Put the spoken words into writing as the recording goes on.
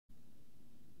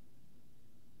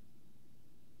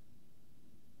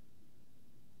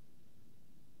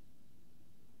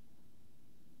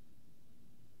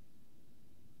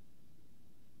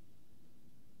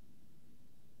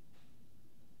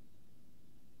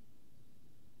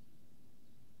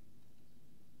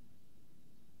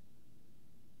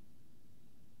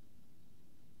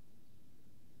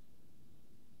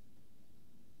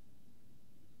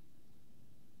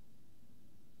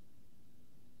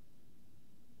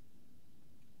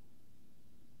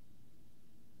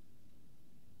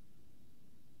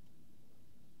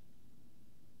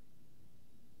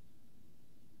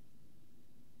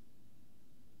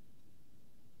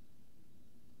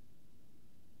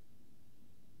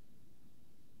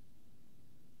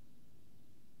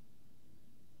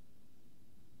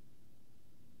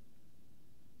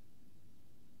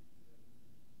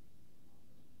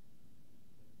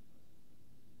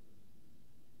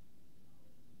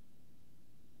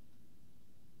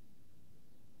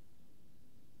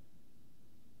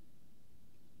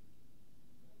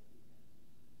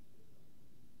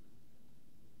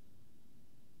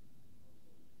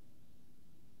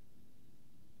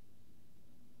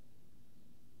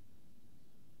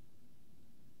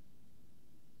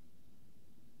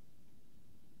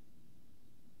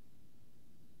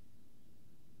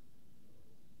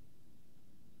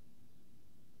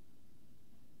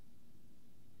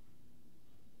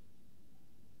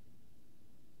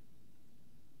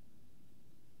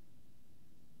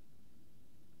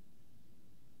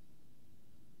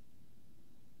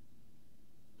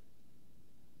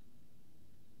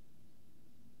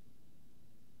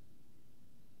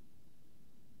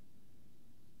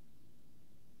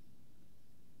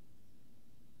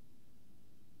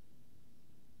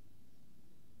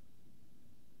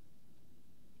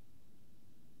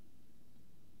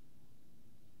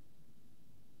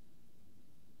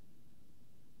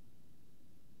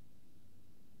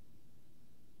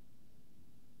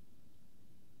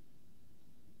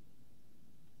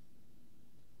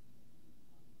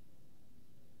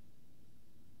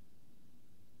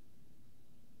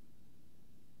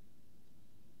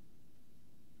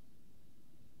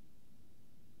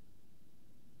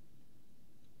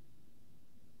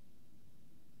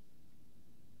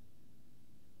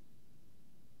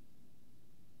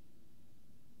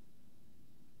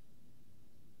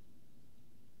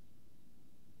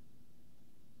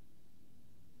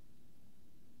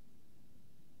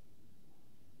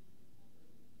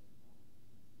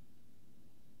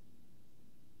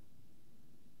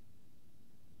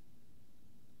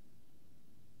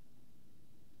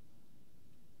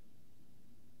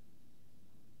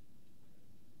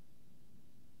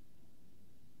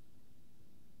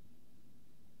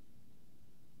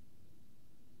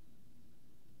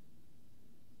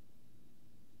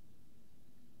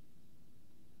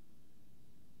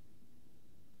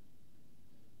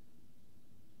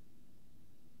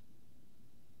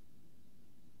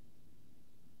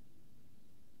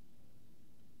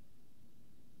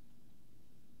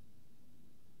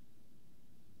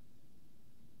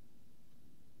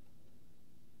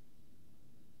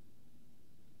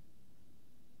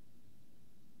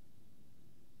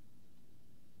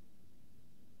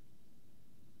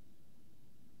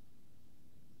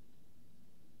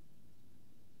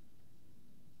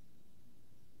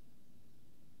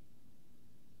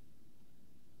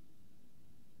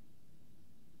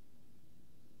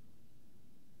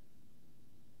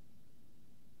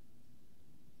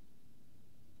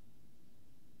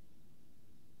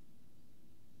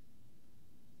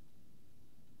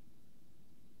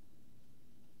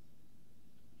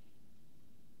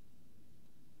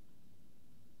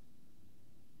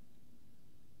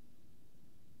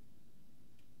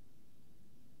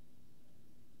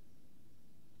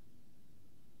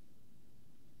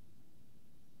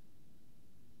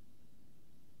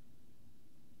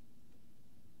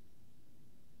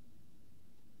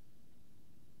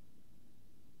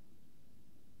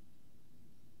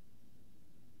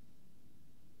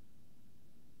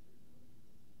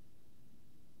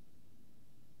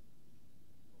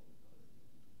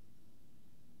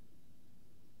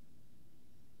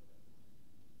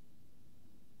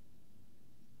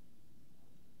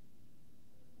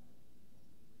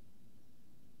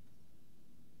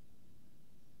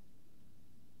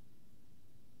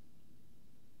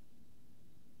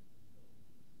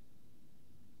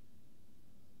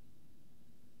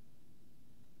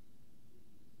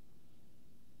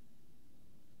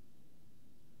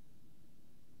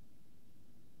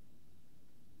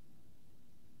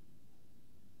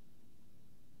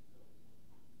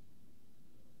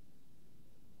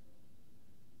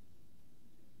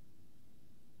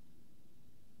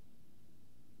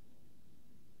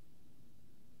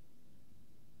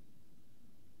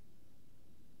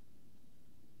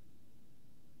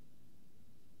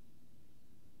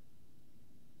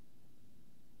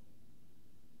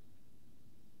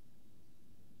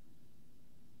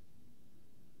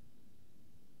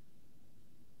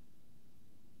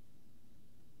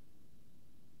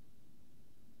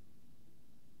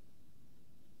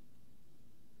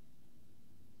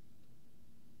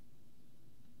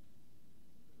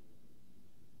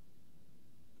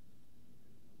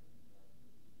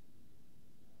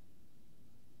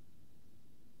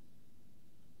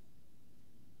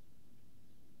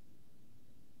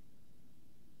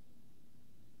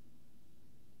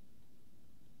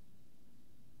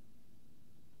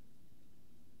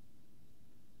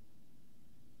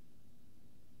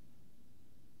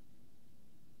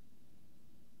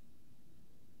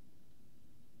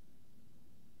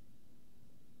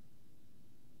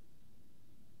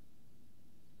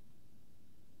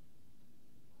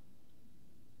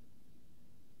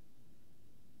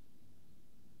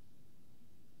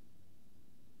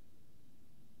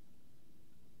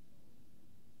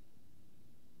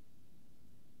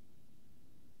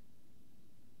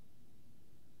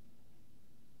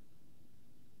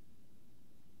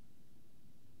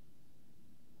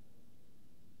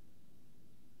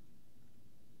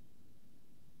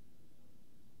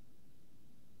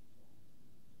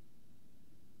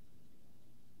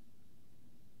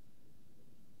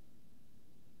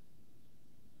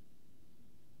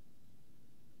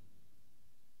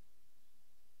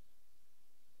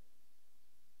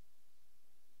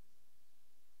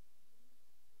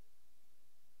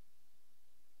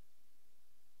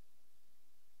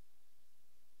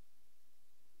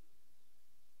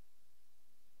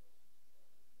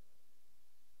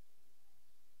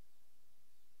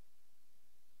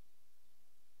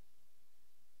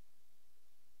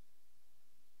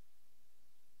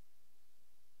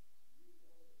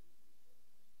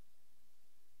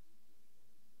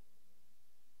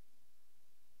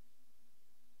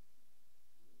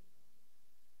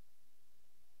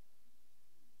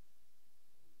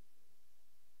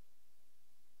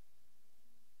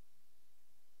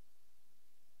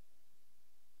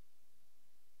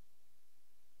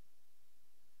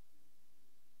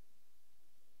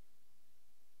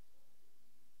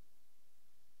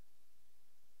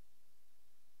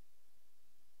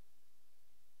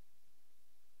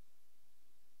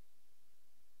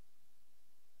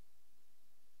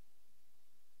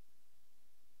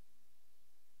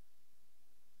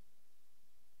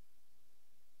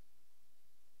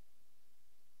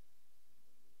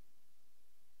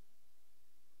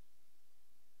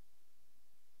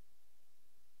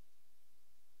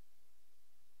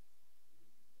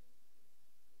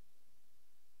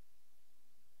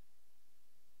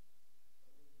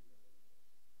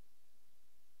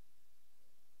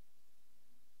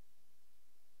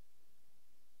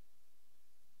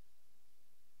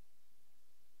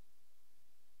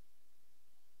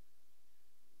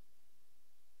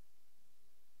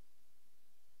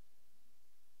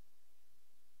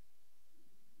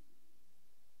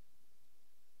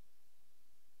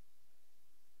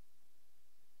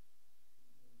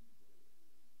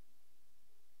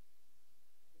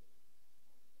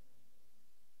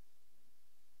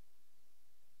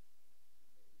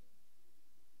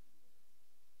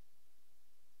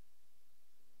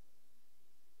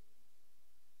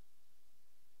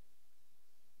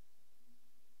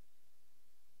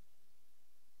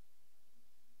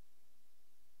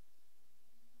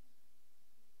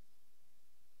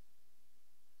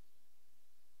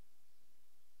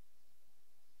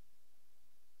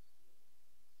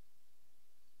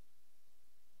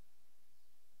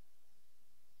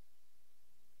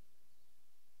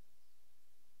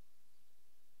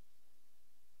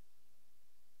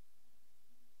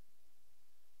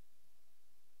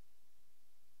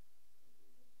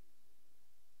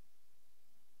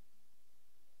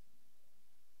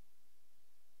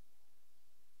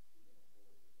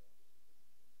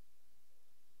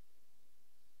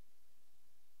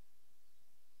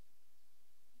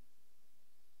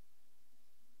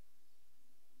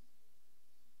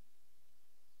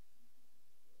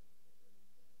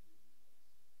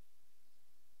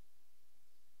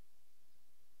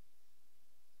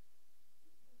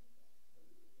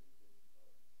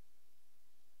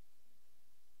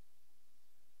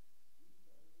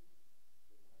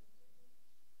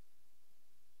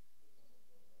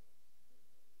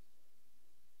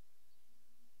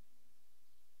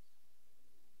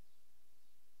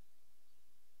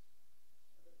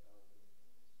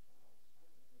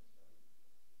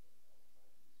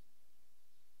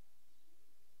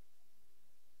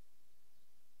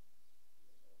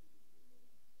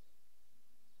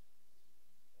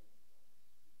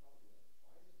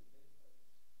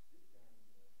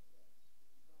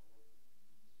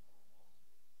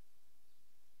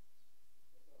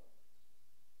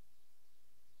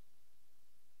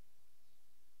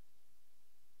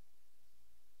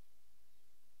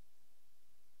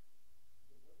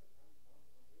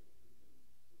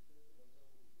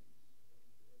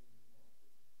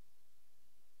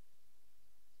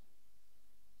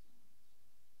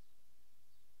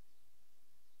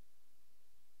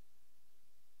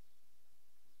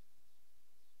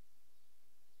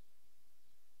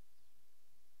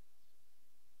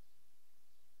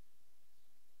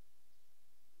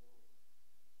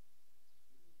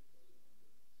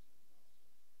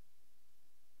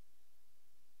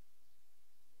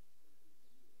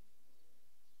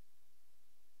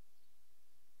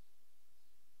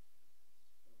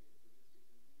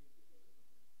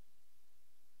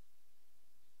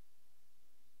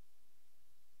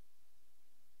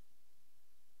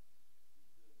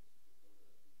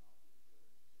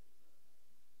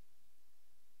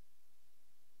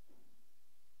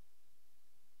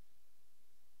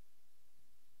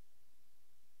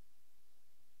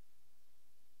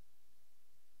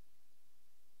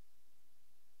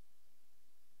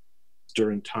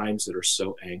during times that are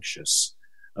so anxious.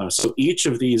 So each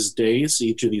of these days,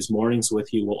 each of these mornings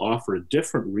with you will offer a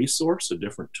different resource, a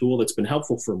different tool that's been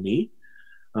helpful for me.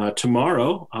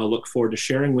 Tomorrow, I'll look forward to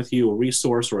sharing with you a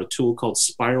resource or a tool called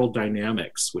Spiral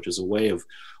Dynamics, which is a way of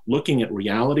looking at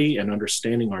reality and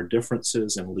understanding our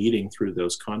differences and leading through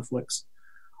those conflicts.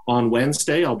 On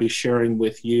Wednesday, I'll be sharing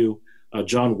with you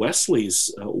John Wesley's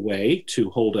way to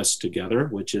hold us together,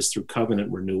 which is through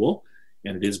covenant renewal.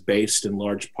 And it is based in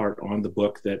large part on the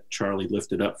book that Charlie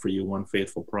lifted up for you, One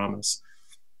Faithful Promise.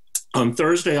 On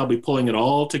Thursday, I'll be pulling it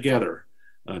all together,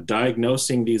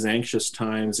 diagnosing these anxious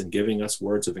times and giving us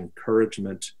words of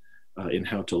encouragement in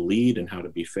how to lead and how to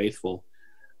be faithful.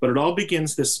 But it all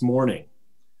begins this morning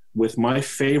with my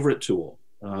favorite tool,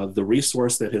 the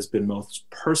resource that has been most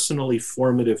personally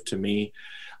formative to me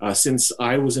since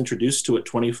I was introduced to it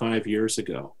 25 years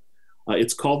ago.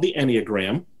 It's called the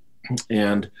Enneagram.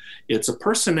 And it's a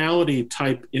personality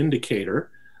type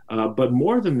indicator, but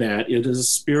more than that, it is a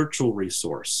spiritual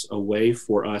resource, a way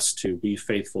for us to be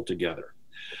faithful together.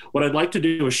 What I'd like to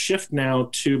do is shift now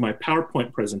to my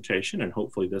PowerPoint presentation, and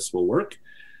hopefully this will work.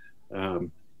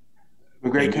 Greg,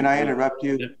 can I interrupt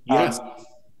you? Yes.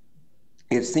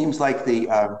 It seems like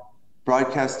the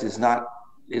broadcast the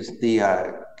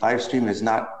live stream is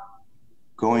not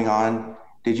going on.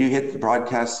 Did you hit the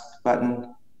broadcast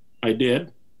button? I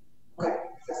did.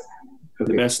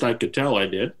 The best I could tell, I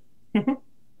did.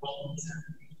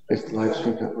 Is the live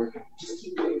stream not working?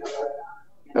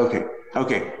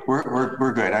 Okay,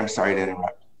 we're good. I'm sorry to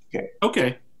interrupt.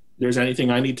 Okay. There's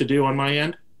anything I need to do on my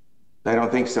end? I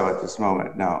don't think so at this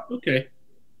moment, no. Okay.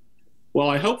 Well,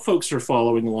 I hope folks are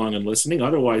following along and listening.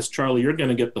 Otherwise, Charlie, you're going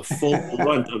to get the full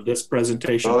brunt of this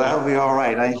presentation. Well, that'll be all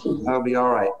right. That'll be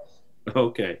all right.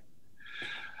 Okay.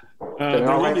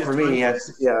 All right for me,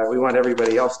 yes. Yeah, we want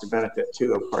everybody else to benefit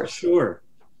too, of course. Sure.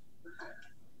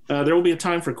 There will be a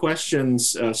time for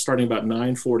questions starting about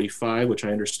 9:45, which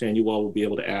I understand you all will be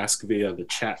able to ask via the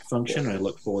chat function. I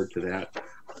look forward to that.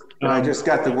 I just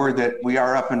got the word that we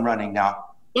are up and running now.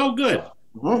 Oh, good.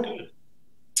 Good.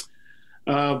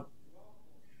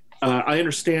 I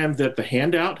understand that the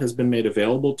handout has been made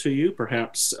available to you,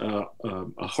 perhaps a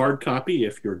hard copy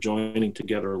if you're joining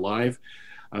together live.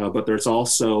 But there's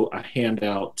also a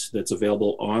handout that's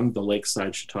available on the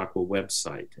Lakeside Chautauqua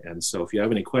website. And so if you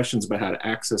have any questions about how to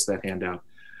access that handout,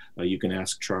 you can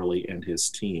ask Charlie and his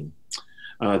team.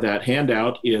 That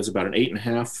handout is about an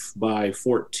 8.5 by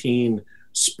 14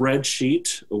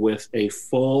 spreadsheet with a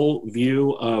full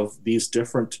view of these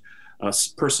different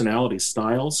personality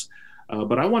styles.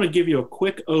 But I want to give you a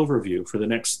quick overview for the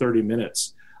next 30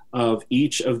 minutes of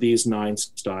each of these 9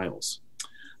 styles.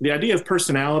 The idea of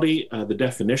personality, the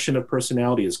definition of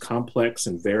personality is complex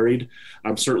and varied.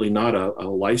 I'm certainly not a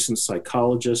licensed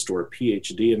psychologist or a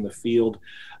PhD in the field.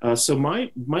 So my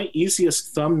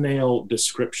easiest thumbnail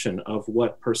description of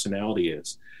what personality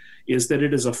is that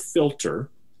it is a filter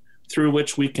through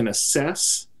which we can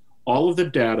assess all of the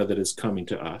data that is coming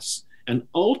to us and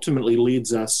ultimately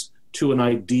leads us to an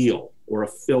ideal or a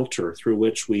filter through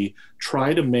which we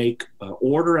try to make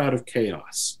order out of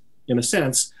chaos. In a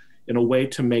sense, in a way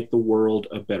to make the world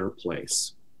a better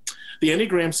place. The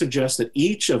Enneagram suggests that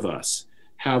each of us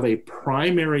have a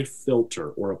primary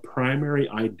filter or a primary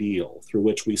ideal through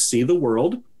which we see the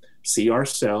world, see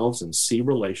ourselves, and see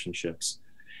relationships.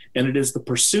 And it is the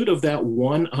pursuit of that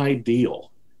one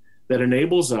ideal that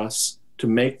enables us to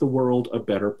make the world a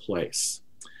better place.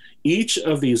 Each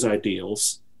of these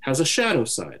ideals has a shadow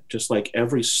side, just like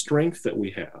every strength that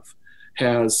we have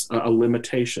has a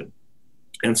limitation.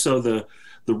 And so the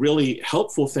really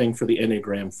helpful thing for the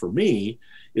Enneagram for me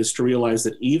is to realize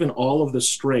that even all of the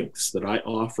strengths that I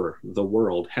offer the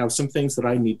world have some things that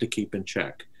I need to keep in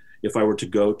check if I were to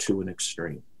go to an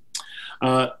extreme.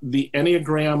 The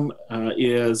Enneagram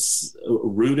is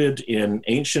rooted in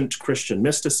ancient Christian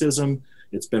mysticism.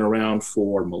 It's been around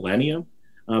for millennia,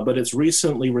 but it's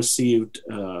recently received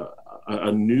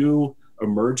a new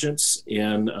emergence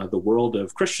in the world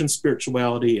of Christian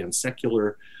spirituality and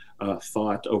secular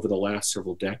thought over the last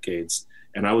several decades.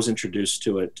 And I was introduced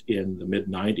to it in the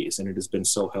mid-90s, and it has been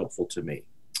so helpful to me.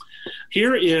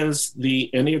 Here is the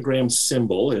Enneagram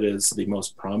symbol. It is the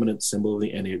most prominent symbol of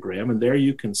the Enneagram, and there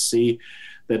you can see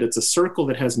that it's a circle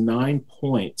that has 9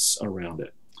 points around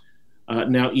it.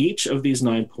 Now, each of these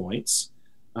 9 points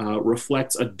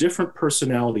reflects a different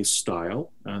personality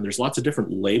style. There's lots of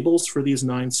different labels for these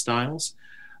 9 styles.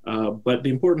 But the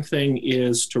important thing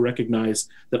is to recognize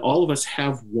that all of us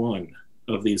have one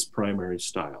of these primary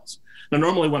styles. Now,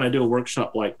 normally when I do a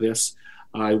workshop like this,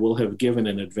 I will have given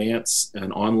in advance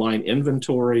an online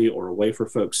inventory or a way for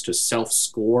folks to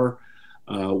self-score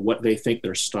what they think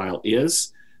their style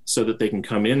is, so that they can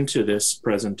come into this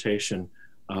presentation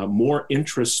more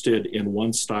interested in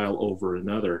one style over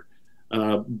another.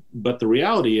 But the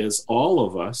reality is all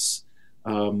of us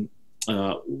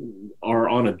are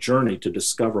on a journey to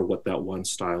discover what that one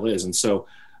style is. And so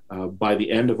by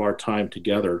the end of our time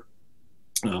together,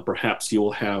 perhaps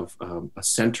you'll have a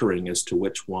centering as to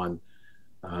which one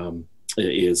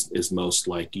is most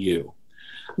like you.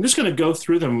 I'm just going to go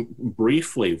through them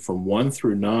briefly from 1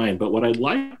 through 9, but what I'd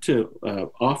like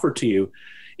to offer to you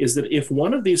is that if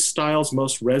one of these styles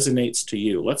most resonates to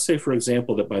you, let's say, for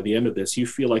example, that by the end of this, you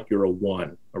feel like you're a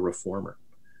 1, a reformer.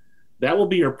 That will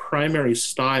be your primary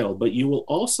style, but you will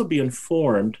also be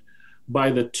informed by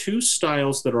the 2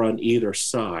 styles that are on either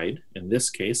side. In this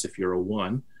case, if you're a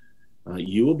 1,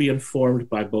 you will be informed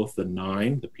by both the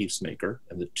 9, the peacemaker,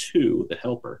 and the 2, the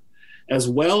helper, as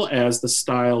well as the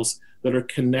styles that are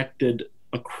connected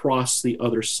across the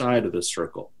other side of the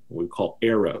circle, what we call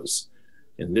arrows.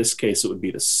 In this case, it would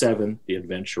be the 7, the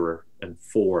adventurer, and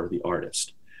 4, the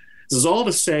artist. This is all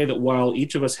to say that while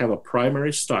each of us have a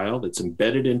primary style that's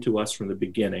embedded into us from the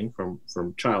beginning, from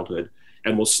childhood,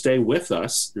 and will stay with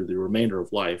us through the remainder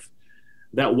of life,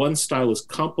 that one style is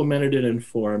complemented and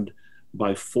informed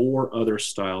by 4 other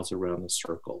styles around the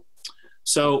circle.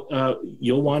 So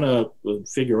you'll want to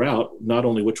figure out not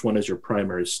only which one is your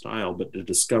primary style, but to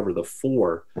discover the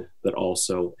 4 that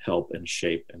also help and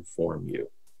shape and form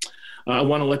you. I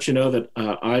want to let you know that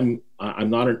I'm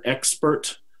not an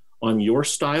expert on your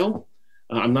style.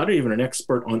 I'm not even an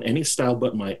expert on any style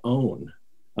but my own.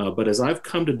 But as I've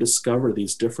come to discover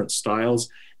these different styles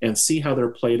and see how they're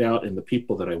played out in the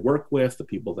people that I work with, the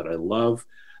people that I love,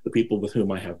 the people with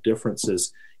whom I have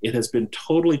differences, it has been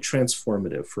totally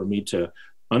transformative for me to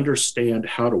understand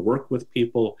how to work with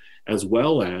people as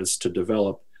well as to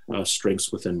develop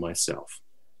strengths within myself.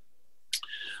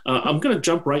 I'm going to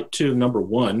jump right to number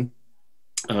 1,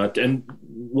 and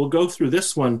we'll go through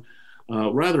this one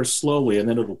rather slowly, and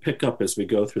then it'll pick up as we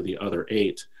go through the other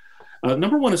 8.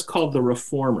 Number 1 is called the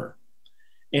reformer,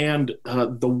 and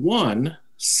the 1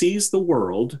 sees the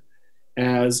world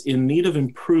as in need of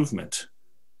improvement.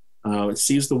 It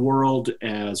sees the world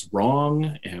as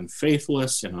wrong and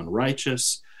faithless and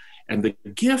unrighteous. And the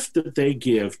gift that they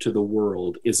give to the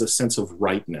world is a sense of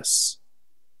rightness,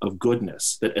 of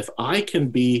goodness, that if I can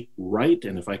be right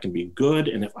and if I can be good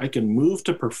and if I can move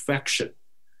to perfection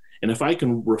and if I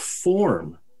can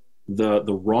reform the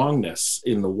wrongness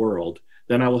in the world,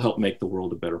 then I will help make the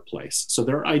world a better place. So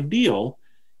their ideal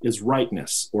is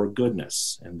rightness or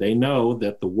goodness. And they know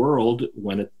that the world,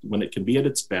 when it can be at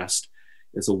its best,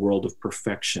 is a world of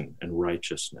perfection and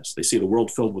righteousness. They see the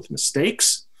world filled with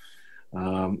mistakes,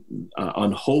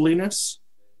 unholiness,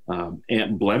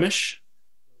 and blemish.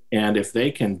 And if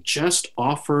they can just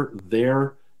offer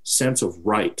their sense of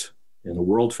right in a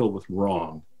world filled with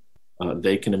wrong,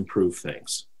 they can improve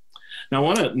things. Now,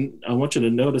 I want you to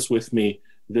notice with me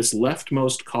this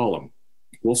leftmost column.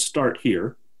 We'll start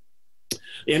here.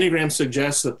 Enneagram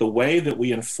suggests that the way that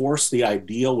we enforce the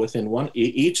ideal within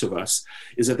each of us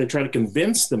is that they try to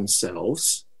convince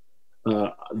themselves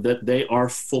that they are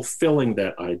fulfilling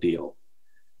that ideal.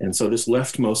 And so this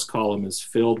leftmost column is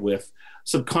filled with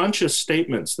subconscious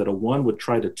statements that a 1 would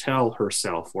try to tell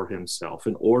herself or himself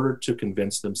in order to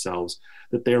convince themselves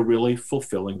that they're really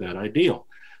fulfilling that ideal.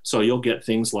 So you'll get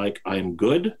things like, I'm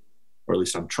good, or at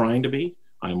least I'm trying to be.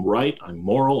 I'm right, I'm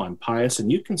moral, I'm pious,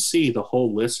 and you can see the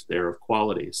whole list there of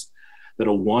qualities that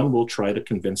a 1 will try to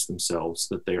convince themselves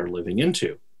that they are living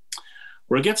into.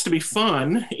 Where it gets to be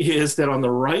fun is that on the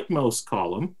rightmost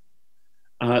column,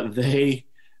 they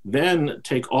then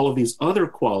take all of these other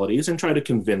qualities and try to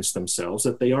convince themselves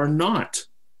that they are not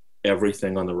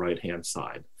everything on the right-hand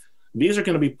side. These are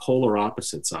going to be polar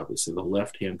opposites, obviously, the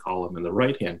left-hand column and the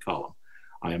right-hand column.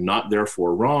 I am not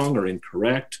therefore wrong or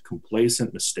incorrect,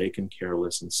 complacent, mistaken,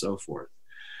 careless, and so forth.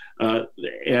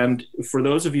 And for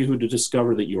those of you who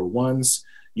discover that you're 1s,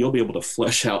 you'll be able to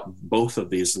flesh out both of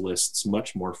these lists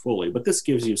much more fully. But this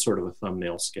gives you sort of a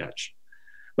thumbnail sketch.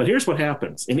 But here's what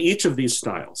happens in each of these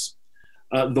styles.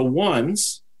 The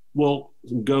 1s will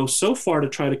go so far to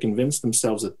try to convince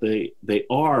themselves that they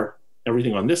are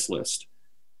everything on this list,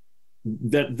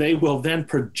 that they will then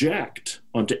project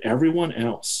onto everyone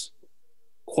else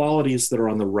qualities that are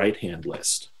on the right-hand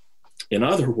list. In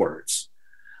other words,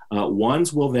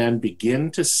 1s will then begin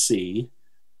to see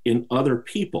in other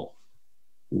people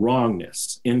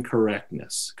wrongness,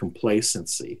 incorrectness,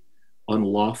 complacency,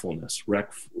 unlawfulness,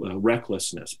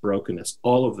 recklessness, brokenness,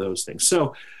 all of those things.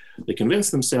 So they convince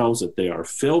themselves that they are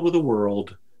filled with a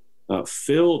world,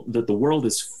 that the world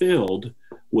is filled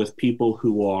with people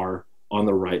who are on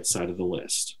the right side of the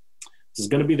list. This is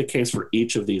going to be the case for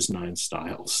each of these 9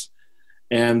 styles.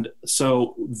 And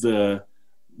so the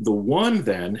one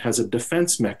then has a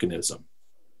defense mechanism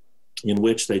in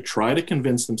which they try to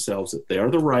convince themselves that they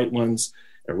are the right ones,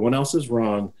 everyone else is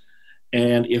wrong.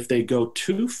 And if they go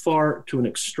too far to an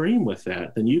extreme with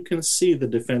that, then you can see the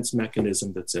defense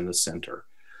mechanism that's in the center: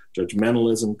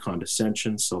 judgmentalism,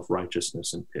 condescension,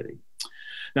 self-righteousness, and pity.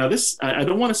 Now, I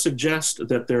don't want to suggest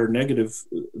that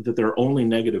there are only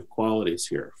negative qualities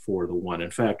here for the one. In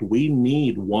fact, we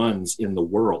need ones in the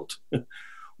world.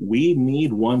 We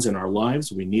need ones in our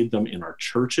lives. We need them in our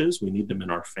churches. We need them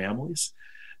in our families,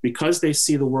 because they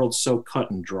see the world so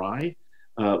cut and dry.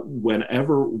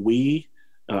 Whenever we,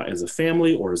 as a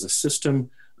family or as a system,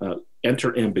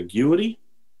 enter ambiguity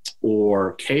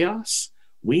or chaos,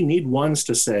 we need ones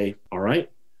to say, all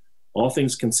right, all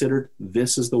things considered,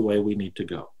 this is the way we need to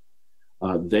go.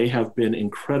 They have been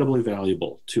incredibly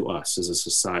valuable to us as a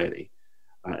society.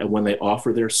 And when they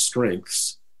offer their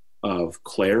strengths of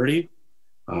clarity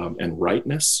and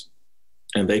rightness,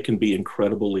 and they can be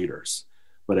incredible leaders.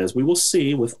 But as we will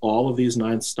see with all of these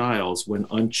 9 styles, when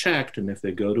unchecked, and if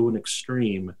they go to an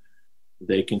extreme,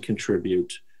 they can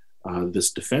contribute this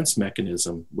defense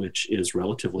mechanism, which is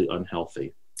relatively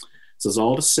unhealthy. This is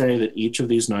all to say that each of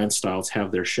these 9 styles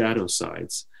have their shadow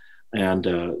sides, and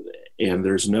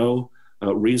there's no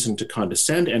reason to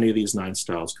condescend any of these 9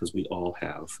 styles, because we all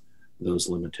have those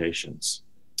limitations.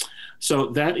 So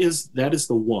that is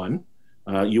the one.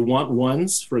 You want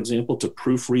ones, for example, to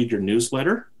proofread your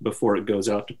newsletter before it goes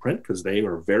out to print, because they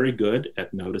are very good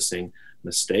at noticing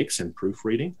mistakes and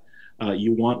proofreading.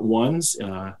 You want ones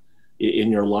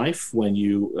in your life when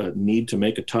you need to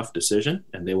make a tough decision,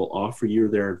 and they will offer you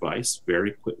their advice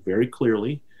very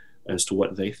clearly as to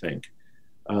what they think.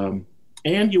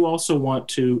 And you also want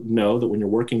to know that when you're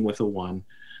working with a one,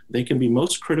 they can be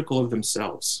most critical of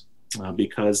themselves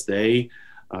because they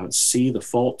see the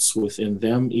faults within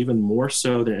them even more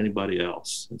so than anybody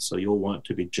else. And so you'll want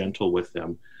to be gentle with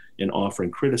them in offering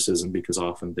criticism, because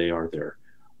often they are their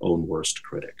own worst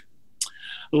critic.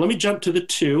 Let me jump to the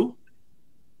 2.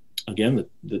 Again,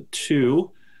 the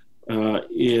 2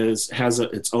 has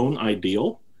its own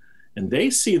ideal, and they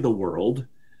see the world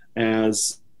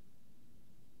as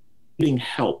needing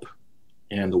help.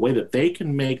 And the way that they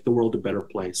can make the world a better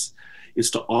place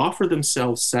is to offer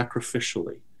themselves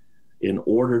sacrificially in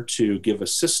order to give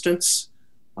assistance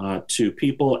to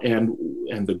people.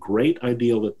 And the great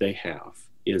ideal that they have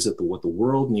is that what the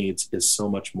world needs is so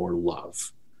much more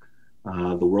love.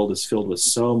 The world is filled with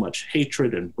so much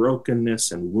hatred and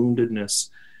brokenness and woundedness.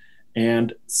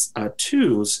 And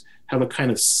 2s have a kind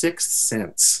of sixth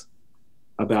sense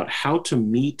about how to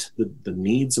meet the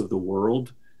needs of the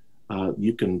world.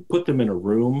 You can put them in a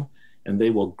room and they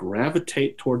will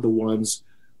gravitate toward the ones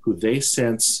who they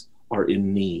sense are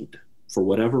in need for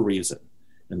whatever reason.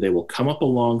 And they will come up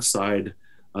alongside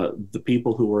the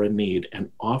people who are in need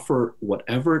and offer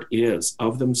whatever it is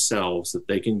of themselves that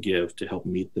they can give to help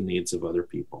meet the needs of other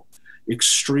people.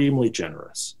 Extremely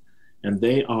generous. And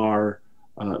they are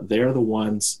the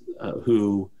ones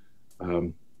who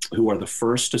are the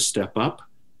first to step up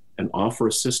and offer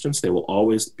assistance. They will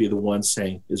always be the ones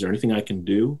saying, is there anything I can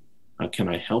do? Can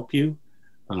I help you?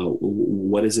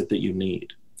 What is it that you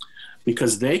need?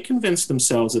 Because they convince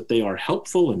themselves that they are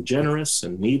helpful and generous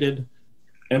and needed,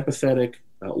 empathetic,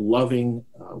 loving,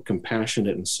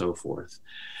 compassionate, and so forth.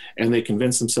 And they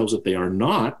convince themselves that they are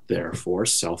not, therefore,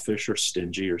 selfish or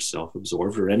stingy or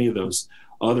self-absorbed or any of those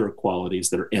other qualities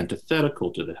that are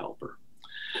antithetical to the helper.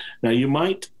 Now, you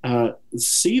might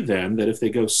see then that if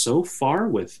they go so far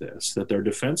with this, that their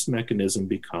defense mechanism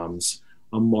becomes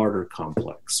a martyr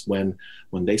complex. When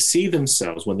they see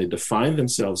themselves, when they define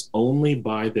themselves only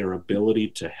by their ability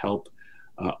to help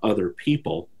other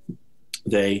people,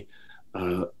 they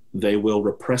will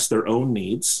repress their own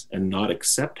needs and not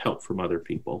accept help from other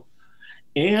people.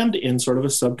 And in sort of a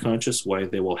subconscious way,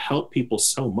 they will help people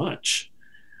so much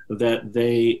that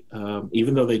they,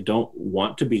 even though they don't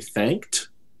want to be thanked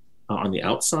on the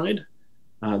outside,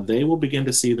 they will begin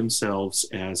to see themselves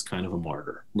as kind of a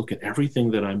martyr. Look at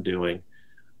everything that I'm doing,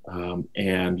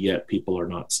 and yet people are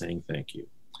not saying thank you.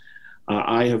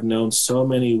 I have known so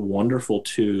many wonderful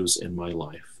 2s in my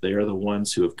life. They are the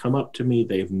ones who have come up to me.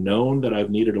 They've known that I've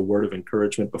needed a word of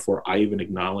encouragement before I even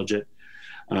acknowledge it.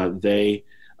 They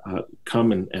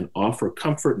come and offer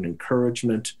comfort and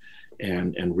encouragement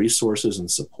and resources and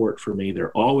support for me.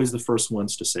 They're always the first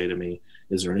ones to say to me,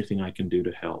 is there anything I can do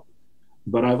to help?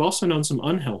 But I've also known some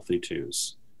unhealthy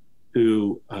 2s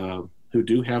who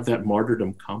do have that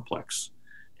martyrdom complex.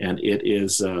 And it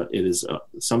is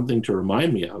something to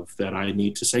remind me of, that I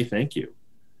need to say thank you.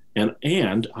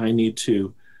 And I need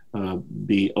to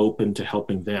be open to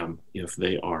helping them if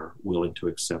they are willing to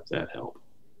accept that help.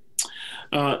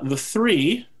 The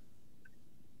 3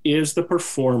 is the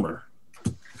performer.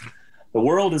 The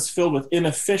world is filled with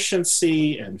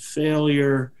inefficiency and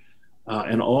failure,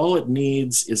 and all it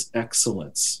needs is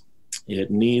excellence.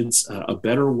 It needs a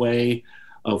better way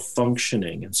of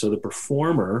functioning. And so the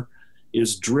performer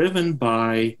is driven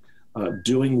by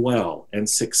doing well and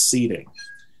succeeding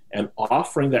and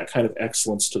offering that kind of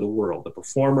excellence to the world. The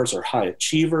performers are high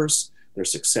achievers. They're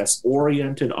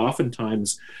success-oriented.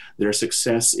 Oftentimes, their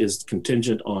success is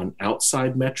contingent on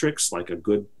outside metrics, like a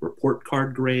good report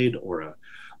card grade or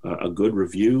a good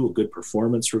review, a good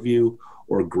performance review,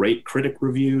 or great critic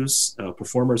reviews.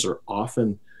 Performers are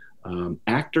often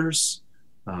actors,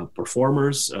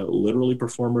 performers, literally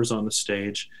performers on the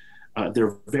stage.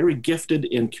 They're very gifted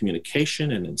in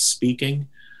communication and in speaking.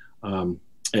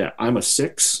 I'm a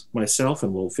 6 myself,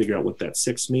 and we'll figure out what that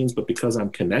 6 means. But because I'm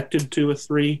connected to a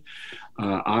 3,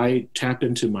 I tap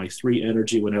into my 3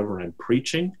 energy whenever I'm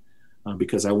preaching,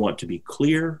 because I want to be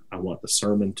clear. I want the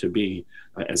sermon to be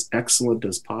as excellent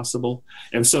as possible.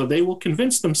 And so they will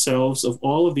convince themselves of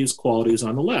all of these qualities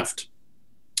on the left.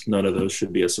 None of those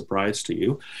should be a surprise to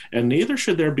you, and neither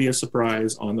should there be a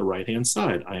surprise on the right-hand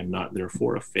side. I am not,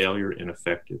 therefore, a failure,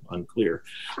 ineffective, unclear.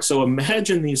 So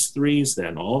imagine these 3s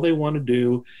then. All they want to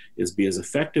do is be as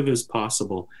effective as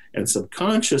possible, and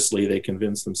subconsciously they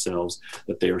convince themselves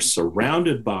that they are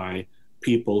surrounded by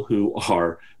people who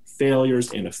are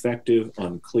failures, ineffective,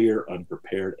 unclear,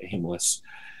 unprepared, aimless.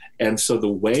 And so the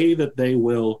way that they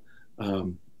will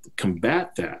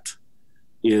combat that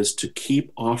is to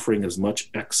keep offering as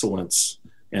much excellence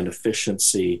and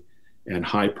efficiency and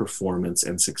high performance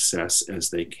and success as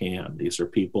they can. These are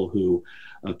people who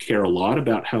care a lot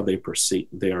about how they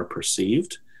are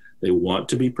perceived. They want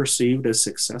to be perceived as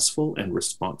successful and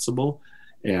responsible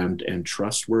and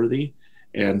trustworthy.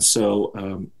 And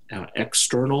so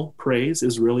external praise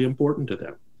is really important to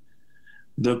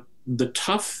them. The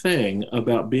tough thing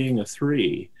about being a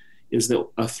 3 is that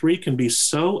a 3 can be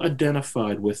so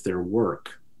identified with their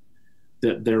work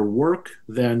that their work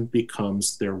then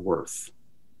becomes their worth,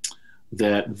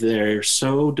 that they're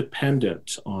so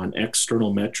dependent on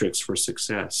external metrics for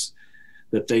success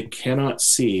that they cannot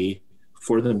see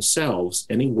for themselves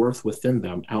any worth within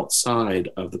them outside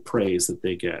of the praise that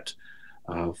they get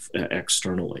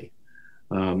externally.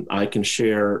 I can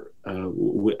share,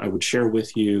 I would share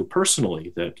with you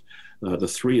personally that the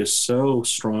 3 is so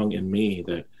strong in me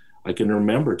that I can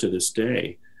remember to this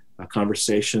day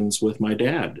conversations with my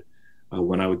dad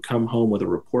when I would come home with a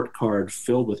report card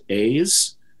filled with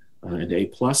A's and A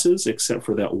pluses, except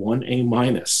for that one A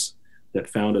minus that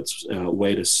found its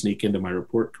way to sneak into my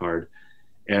report card.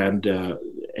 And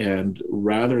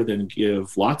rather than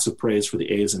give lots of praise for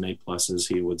the A's and A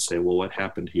pluses, he would say, well, what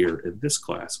happened here in this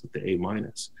class with the A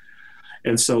minus?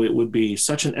 And so it would be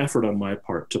such an effort on my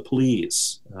part to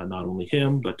please not only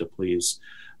him, but to please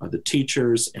the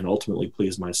teachers and ultimately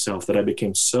please myself, that I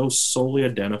became so solely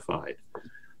identified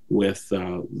with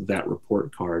that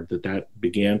report card that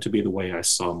began to be the way I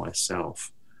saw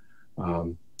myself.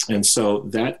 And so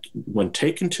that, when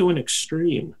taken to an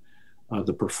extreme,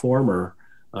 the performer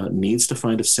needs to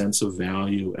find a sense of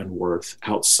value and worth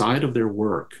outside of their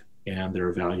work and their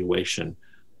evaluation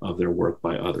of their work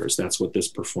by others. That's what this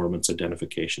performance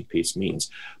identification piece means.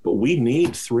 But we need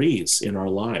 3s in our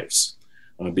lives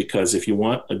because if you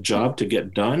want a job to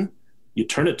get done, you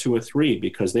turn it to a 3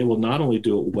 because they will not only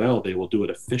do it well, they will do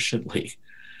it efficiently.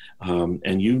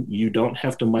 And you don't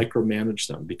have to micromanage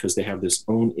them because they have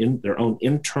their own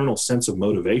internal sense of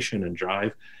motivation and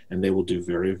drive, and they will do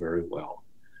very, very well.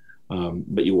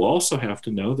 But you also have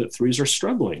to know that 3s are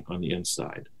struggling on the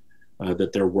inside,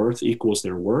 that their worth equals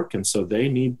their work. And so they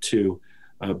need to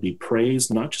be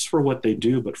praised, not just for what they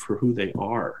do, but for who they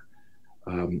are.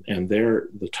 And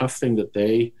the tough thing that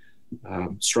they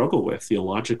struggle with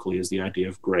theologically is the idea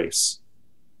of grace,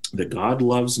 that God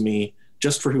loves me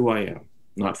just for who I am,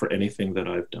 not for anything that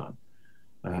I've done.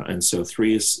 And so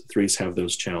 3s have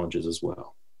those challenges as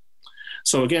well.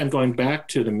 So again, going back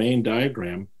to the main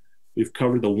diagram, we've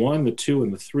covered the 1, the 2,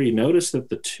 and the 3. Notice that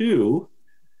the 2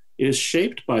 is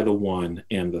shaped by the 1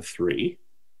 and the 3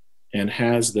 and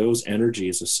has those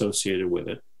energies associated with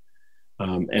it.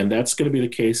 And that's going to be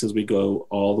the case as we go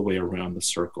all the way around the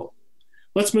circle.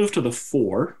 Let's move to the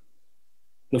 4.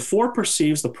 The 4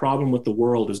 perceives the problem with the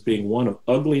world as being one of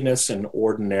ugliness and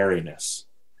ordinariness,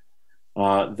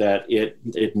 that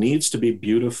it needs to be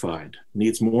beautified,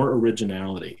 needs more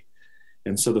originality.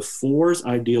 And so the 4's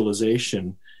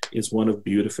idealization is one of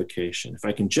beautification. If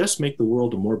I can just make the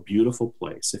world a more beautiful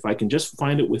place, if I can just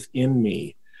find it within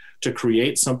me to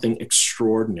create something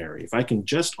extraordinary, if I can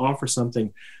just offer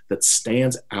something that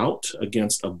stands out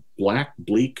against a black,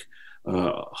 bleak,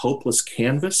 hopeless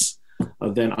canvas,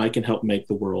 then I can help make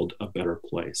the world a better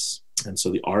place. And so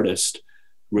the artist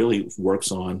really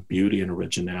works on beauty and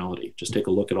originality. Just take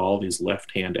a look at all these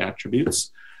left-hand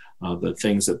attributes, the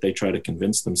things that they try to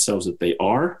convince themselves that they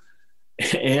are,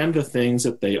 and the things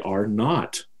that they are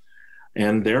not.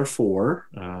 And therefore,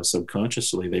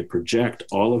 subconsciously, they project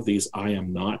all of these I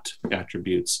am not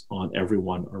attributes on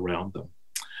everyone around them.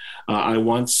 I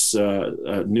once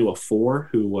knew a 4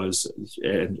 who was,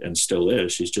 and still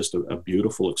is, she's just a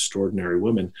beautiful, extraordinary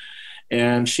woman.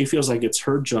 And she feels like it's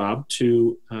her job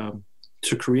to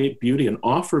create beauty and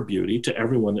offer beauty to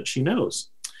everyone that she knows.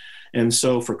 And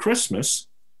so for Christmas,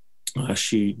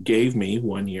 she gave me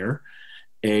one year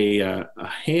a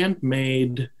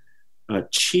handmade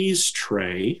cheese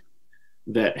tray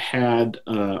that had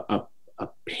a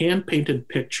hand-painted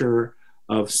picture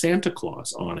of Santa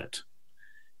Claus on it.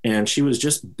 And she was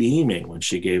just beaming when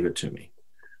she gave it to me.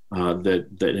 That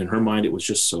in her mind, it was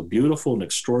just so beautiful and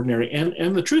extraordinary.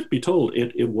 And the truth be told,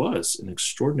 it was an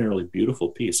extraordinarily beautiful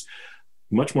piece,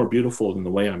 much more beautiful than the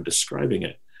way I'm describing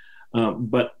it.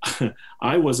 But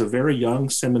I was a very young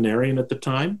seminarian at the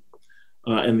time,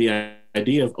 and the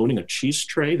idea of owning a cheese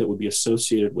tray that would be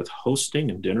associated with hosting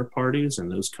and dinner parties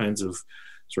and those kinds of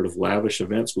sort of lavish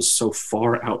events was so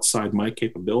far outside my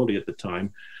capability at the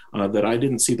time that I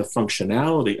didn't see the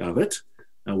functionality of it,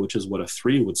 which is what a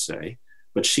 3 would say,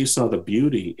 but she saw the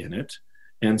beauty in it.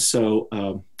 And so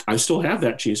I still have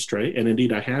that cheese tray, and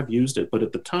indeed I have used it. But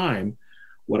at the time,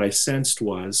 what I sensed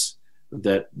was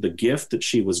that the gift that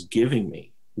she was giving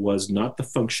me was not the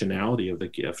functionality of the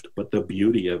gift, but the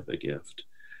beauty of the gift.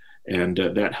 And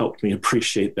that helped me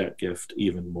appreciate that gift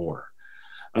even more.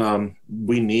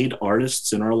 We need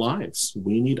artists in our lives.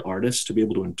 We need artists to be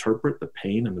able to interpret the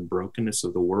pain and the brokenness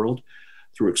of the world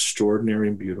through extraordinary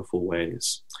and beautiful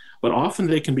ways. But often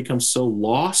they can become so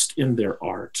lost in their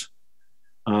art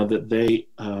that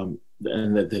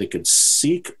they could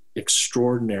seek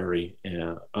extraordinary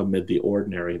amid the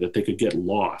ordinary, that they could get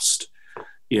lost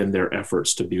in their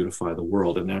efforts to beautify the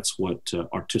world. And that's what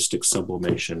artistic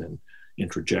sublimation and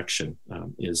introjection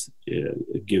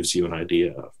gives you an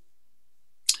idea of.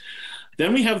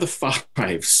 Then we have the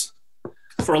 5s.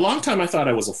 For a long time, I thought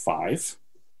I was a 5.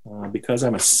 Because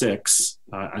I'm a 6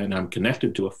 and I'm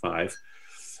connected to a 5,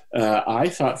 I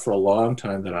thought for a long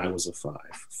time that I was a 5.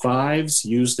 5s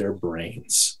use their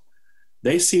brains.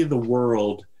 They see the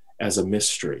world as a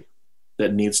mystery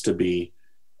that needs to be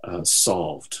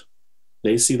solved.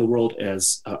 They see the world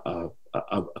as a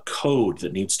code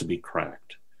that needs to be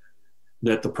cracked.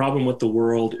 That the problem with the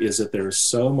world is that there's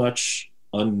so much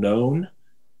unknown,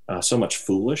 so much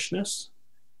foolishness,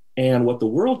 and what the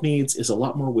world needs is a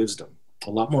lot more wisdom,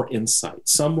 a lot more insight,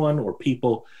 someone or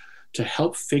people to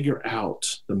help figure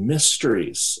out the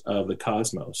mysteries of the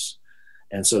cosmos.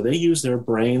 And so they use their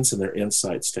brains and their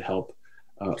insights to help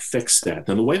fix that.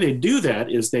 And the way they do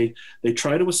that is they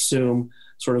try to assume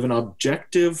sort of an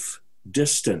objective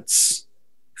distance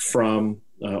from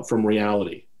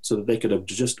reality, so that they could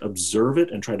just observe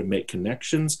it and try to make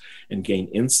connections and gain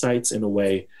insights in a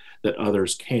way that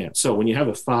others can't. So when you have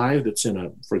a 5 that's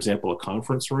in for example, a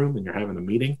conference room and you're having a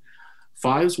meeting,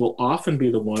 5s will often be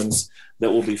the ones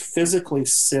that will be physically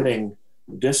sitting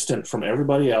distant from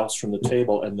everybody else from the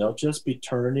table, and they'll just be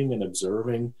turning and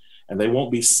observing, and they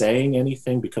won't be saying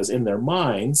anything because in their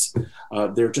minds,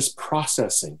 they're just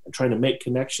processing and trying to make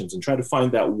connections and try to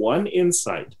find that one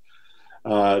insight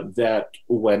that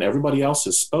when everybody else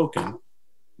has spoken,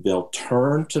 they'll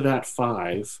turn to that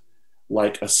 5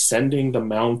 like ascending the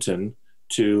mountain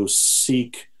to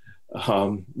seek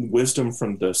wisdom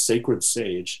from the sacred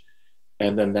sage.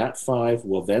 And then that 5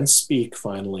 will then speak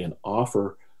finally and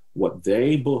offer what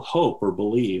they hope or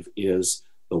believe is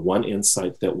the one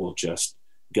insight that will just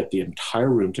get the entire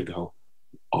room to go,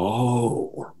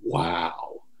 oh, or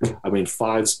wow. I mean,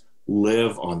 5s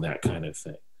live on that kind of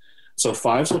thing. So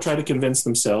 5s will try to convince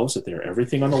themselves that they're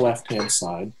everything on the left-hand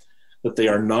side, that they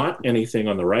are not anything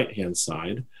on the right-hand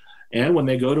side. And when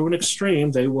they go to an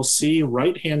extreme, they will see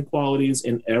right-hand qualities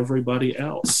in everybody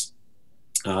else.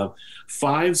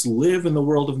 5s live in the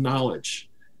world of knowledge.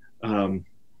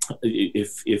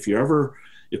 If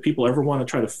people ever want to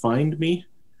try to find me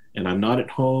and I'm not at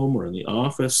home or in the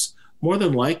office, more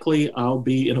than likely I'll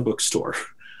be in a bookstore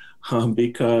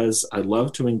because I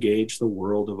love to engage the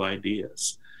world of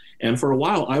ideas. And for a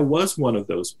while, I was one of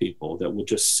those people that would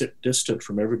just sit distant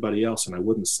from everybody else and I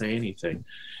wouldn't say anything.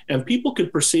 And people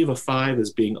could perceive a 5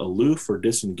 as being aloof or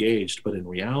disengaged, but in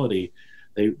reality,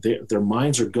 their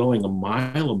minds are going a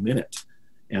mile a minute.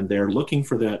 and they're looking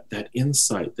for that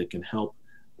insight that can help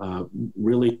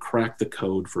really crack the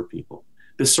code for people.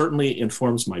 This certainly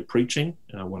informs my preaching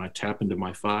when I tap into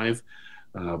my 5.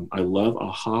 I love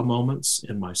aha moments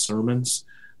in my sermons,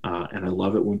 and I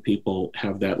love it when people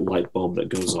have that light bulb that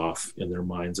goes off in their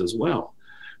minds as well.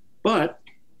 But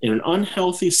in an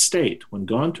unhealthy state, when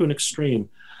gone to an extreme,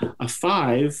 a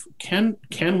 5 can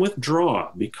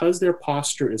withdraw because their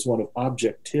posture is one of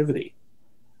objectivity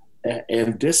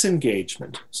and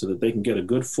disengagement so that they can get a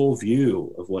good full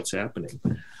view of what's happening.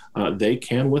 They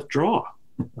can withdraw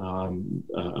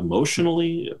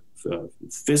emotionally,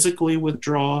 physically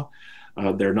withdraw.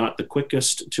 They're not the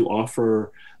quickest to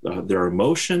offer their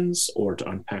emotions or to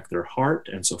unpack their heart.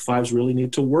 And so 5s really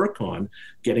need to work on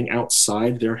getting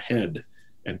outside their head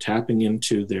and tapping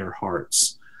into their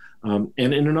hearts. And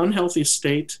in an unhealthy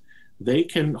state, they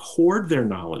can hoard their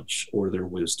knowledge or their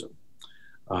wisdom.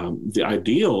 The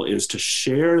ideal is to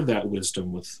share that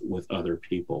wisdom with other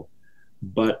people.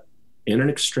 But in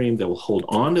an extreme, they will hold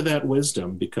on to that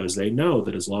wisdom because they know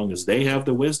that as long as they have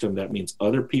the wisdom, that means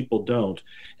other people don't.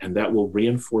 And that will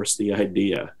reinforce the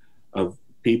idea of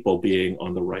people being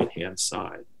on the right-hand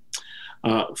side.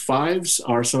 5s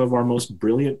are some of our most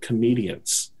brilliant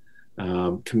comedians.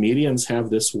 Comedians have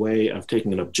this way of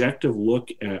taking an objective look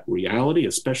at reality,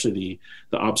 especially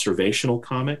the observational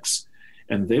comics,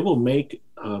 and they will make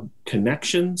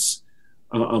connections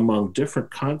among different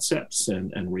concepts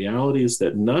and realities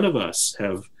that none of us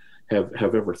have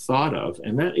ever thought of.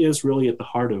 And that is really at the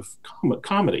heart of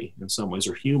comedy in some ways,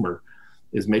 or humor,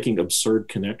 is making absurd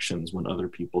connections when other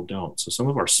people don't. So some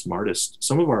of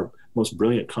our most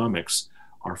brilliant comics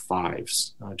are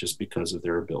 5s, just because of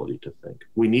their ability to think.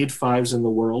 We need 5s in the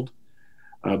world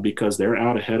because they're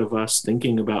out ahead of us,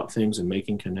 thinking about things and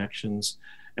making connections.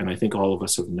 And I think all of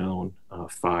us have known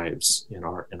 5s in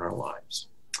our lives.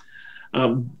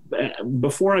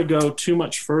 Before I go too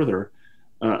much further,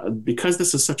 because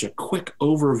this is such a quick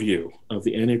overview of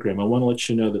the Enneagram, I want to let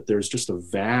you know that there's just a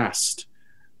vast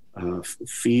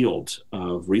field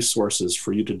of resources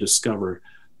for you to discover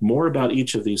more about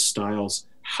each of these styles,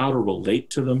 how to relate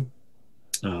to them,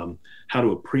 how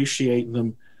to appreciate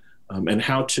them, and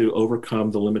how to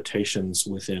overcome the limitations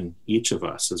within each of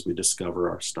us as we discover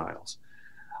our styles.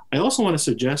 I also want to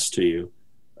suggest to you,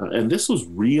 and this was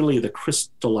really the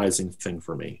crystallizing thing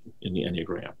for me in the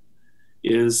Enneagram,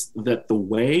 is that the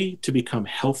way to become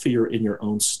healthier in your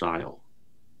own style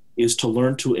is to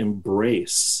learn to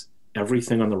embrace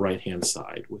everything on the right-hand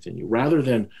side within you, rather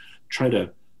than try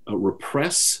to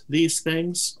repress these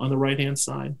things on the right-hand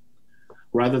side,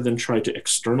 rather than try to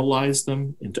externalize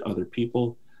them into other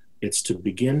people. It's to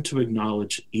begin to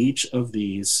acknowledge each of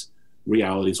these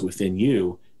realities within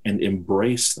you and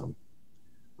embrace them.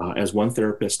 As one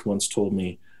therapist once told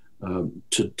me,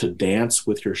 to dance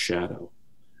with your shadow.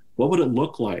 What would it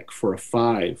look like for a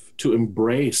 5 to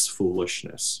embrace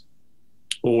foolishness,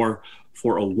 or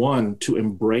for a 1 to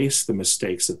embrace the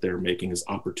mistakes that they're making as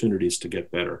opportunities to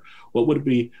get better? What would it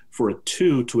be for a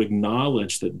 2 to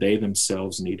acknowledge that they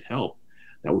themselves need help?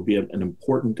 That would be an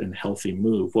important and healthy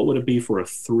move. What would it be for a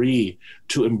 3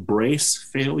 to embrace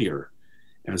failure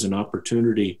as an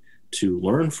opportunity to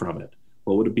learn from it?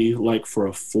 What would it be like for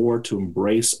a 4 to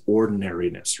embrace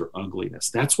ordinariness or ugliness?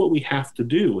 That's what we have to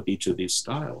do with each of these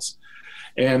styles.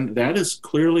 And that is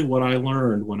clearly what I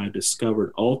learned when I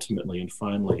discovered ultimately and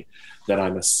finally that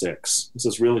I'm a 6. This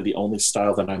is really the only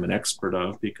style that I'm an expert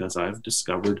of, because I've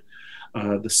discovered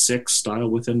the 6 style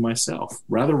within myself,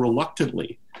 rather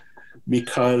reluctantly,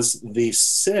 because the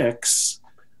 6,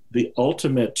 the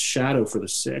ultimate shadow for the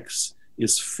 6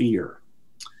 is fear.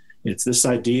 It's this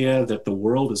idea that the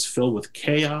world is filled with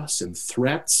chaos and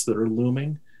threats that are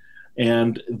looming,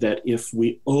 and that if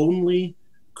we only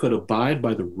could abide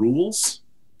by the rules,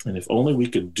 and if only we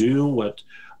could do what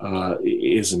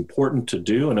is important to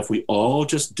do, and if we all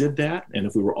just did that, and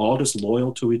if we were all just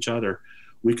loyal to each other,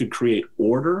 we could create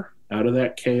order out of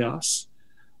that chaos,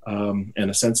 and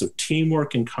a sense of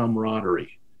teamwork and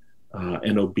camaraderie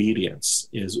and obedience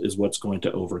is what's going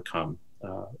to overcome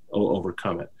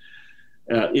it.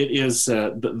 It is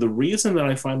the reason that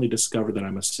I finally discovered that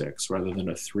I'm a 6 rather than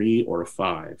a 3 or a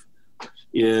 5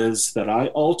 is that I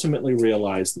ultimately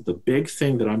realized that the big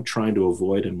thing that I'm trying to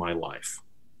avoid in my life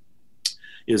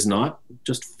is not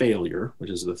just failure, which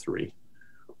is the 3,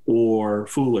 or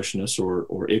foolishness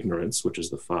or ignorance, which is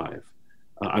the 5.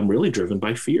 I'm really driven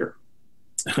by fear.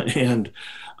 And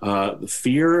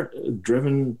fear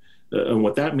driven, and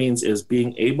what that means is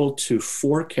being able to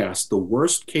forecast the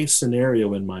worst case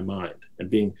scenario in my mind and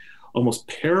being almost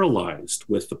paralyzed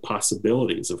with the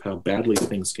possibilities of how badly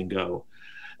things can go.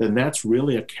 Then that's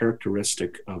really a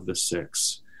characteristic of the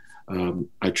 6.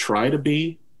 I try to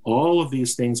be all of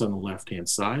these things on the left-hand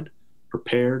side: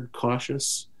 prepared,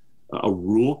 cautious, a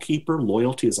rule keeper.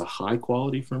 Loyalty is a high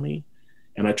quality for me.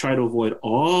 And I try to avoid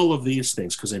all of these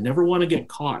things because I never want to get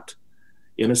caught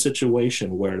in a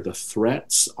situation where the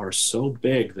threats are so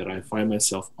big that I find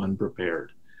myself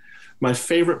unprepared. My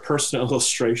favorite personal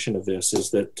illustration of this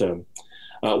is that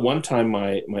one time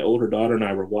my older daughter and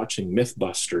I were watching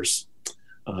Mythbusters,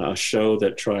 a show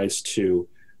that tries to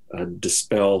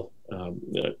dispel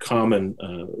common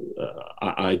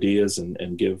ideas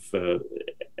and give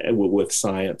with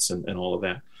science and all of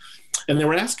that. And they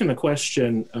were asking the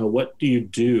question, what do you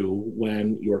do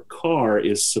when your car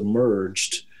is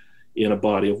submerged in a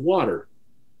body of water?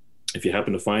 If you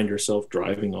happen to find yourself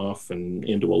driving off and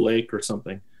into a lake or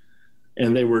something.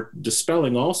 And they were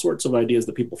dispelling all sorts of ideas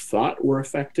that people thought were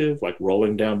effective, like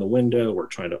rolling down the window or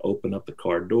trying to open up the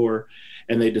car door.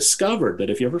 And they discovered that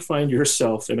if you ever find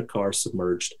yourself in a car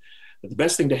submerged, the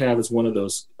best thing to have is one of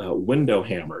those window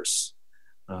hammers,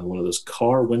 one of those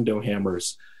car window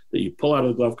hammers that you pull out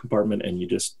of the glove compartment, and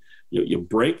you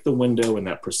break the window in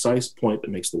that precise point that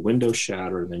makes the window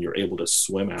shatter, and then you're able to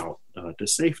swim out to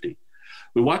safety.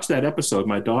 We watched that episode.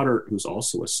 My daughter, who's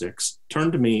also a 6,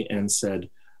 turned to me and said,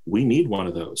 "We need one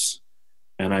of those."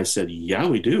 And I said, "Yeah,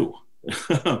 we do."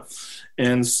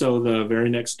 And so the very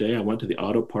next day I went to the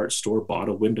auto parts store, bought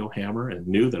a window hammer, and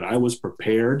knew that I was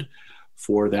prepared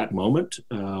for that moment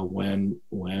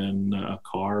when a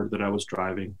car that I was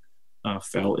driving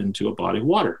fell into a body of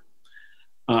water.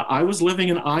 I was living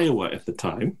in Iowa at the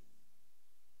time,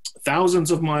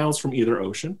 thousands of miles from either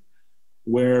ocean,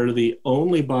 where the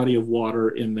only body of water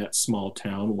in that small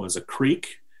town was a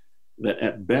creek that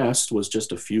at best was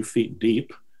just a few feet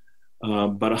deep.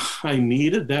 But I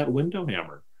needed that window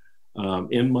hammer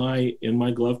in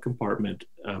my glove compartment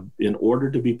in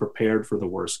order to be prepared for the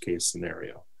worst case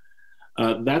scenario.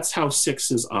 That's how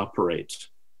 6s operate.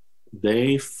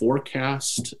 They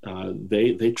forecast,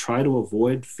 they try to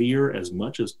avoid fear as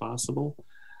much as possible,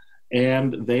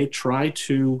 and they try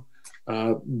to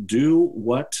do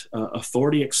what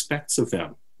authority expects of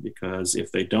them, because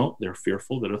if they don't, they're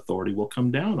fearful that authority will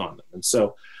come down on them. And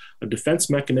so a defense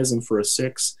mechanism for a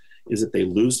 6 is that they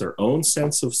lose their own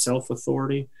sense of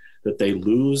self-authority, that they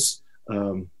lose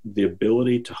the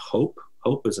ability to hope.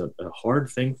 Hope is a hard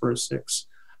thing for a 6.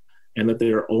 And that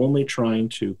they are only trying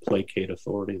to placate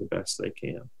authority the best they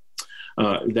can.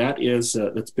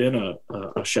 That's been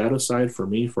a shadow side for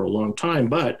me for a long time,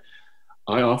 but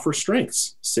I offer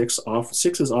strengths. 6s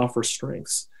offer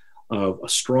strengths of a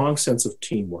strong sense of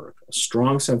teamwork, a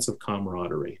strong sense of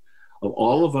camaraderie, of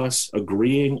all of us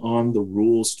agreeing on the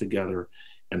rules together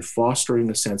and fostering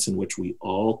the sense in which we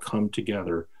all come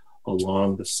together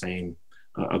along the same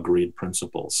agreed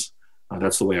principles.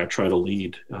 That's the way I try to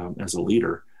lead as a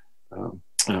leader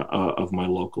of my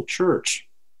local church.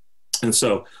 And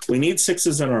so we need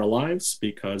 6s in our lives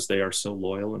because they are so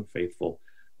loyal and faithful,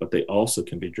 but they also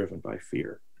can be driven by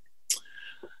fear.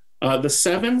 The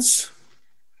 7s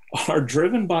are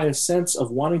driven by a sense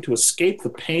of wanting to escape the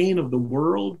pain of the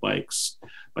world by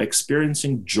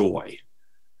experiencing joy.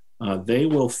 They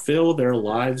will fill their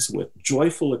lives with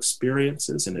joyful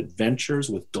experiences and adventures,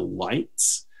 with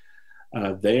delights.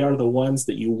 They are the ones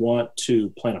that you want to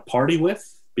plan a party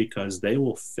with, because they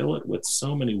will fill it with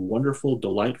so many wonderful,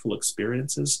 delightful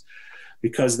experiences,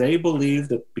 because they believe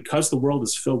that because the world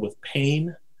is filled with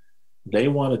pain, they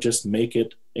want to just make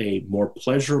it a more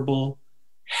pleasurable,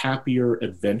 happier,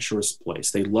 adventurous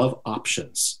place. They love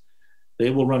options.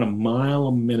 They will run a mile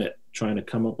a minute trying to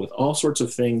come up with all sorts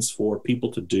of things for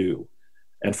people to do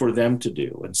and for them to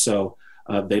do. And so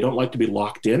they don't like to be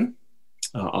locked in.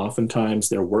 Oftentimes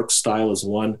their work style is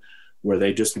one where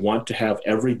they just want to have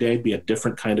every day be a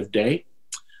different kind of day.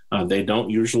 They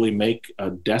don't usually make a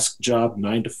desk job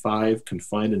 9 to 5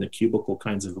 confined in a cubicle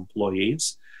kinds of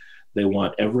employees. They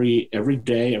want every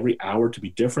day, every hour to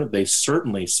be different. They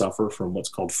certainly suffer from what's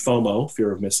called FOMO,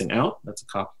 fear of missing out. That's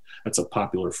a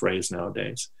popular phrase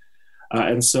nowadays.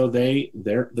 And so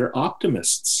they're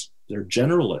optimists. They're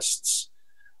generalists.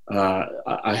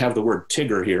 I have the word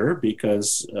Tigger here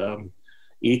because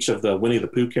each of the Winnie the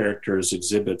Pooh characters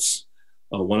exhibits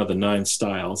one of the 9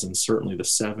 styles, and certainly the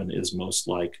 7 is most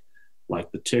like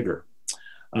the Tigger.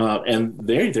 And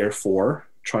they therefore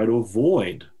try to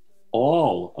avoid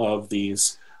all of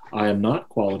these I am not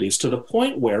qualities, to the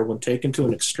point where, when taken to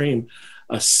an extreme,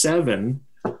 a 7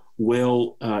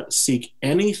 will seek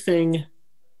anything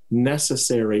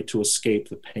necessary to escape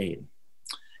the pain.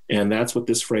 And that's what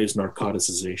this phrase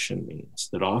narcoticization means,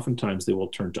 that oftentimes they will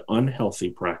turn to unhealthy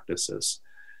practices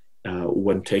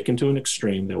when taken to an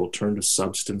extreme, they will turn to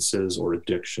substances or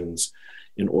addictions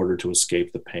in order to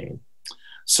escape the pain.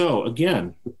 So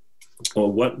again,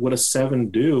 what would a 7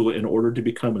 do in order to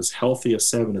become as healthy a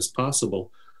 7 as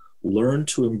possible? Learn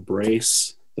to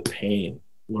embrace the pain,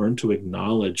 learn to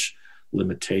acknowledge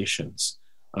limitations,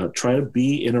 try to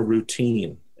be in a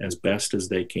routine as best as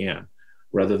they can,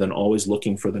 rather than always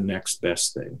looking for the next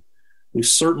best thing. We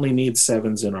certainly need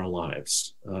 7s in our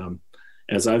lives.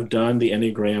 As I've done the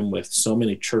Enneagram with so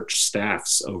many church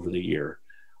staffs over the year,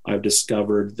 I've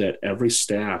discovered that every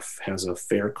staff has a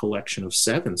fair collection of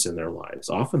 7s in their lives.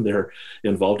 Often they're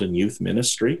involved in youth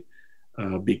ministry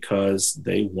because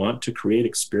they want to create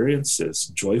experiences,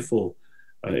 joyful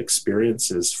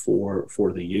experiences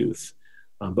for the youth.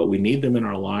 But we need them in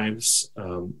our lives,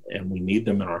 and we need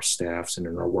them in our staffs and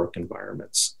in our work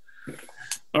environments.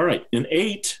 All right, an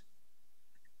 8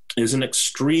 is an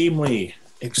extremely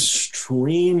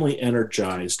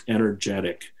energized,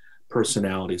 energetic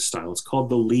personality style. It's called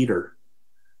the leader.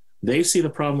 They see the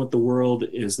problem with the world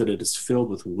is that it is filled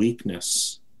with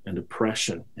weakness and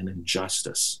oppression and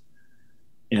injustice.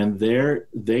 And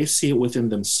they see it within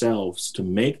themselves to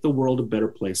make the world a better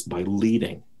place by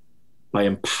leading, by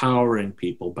empowering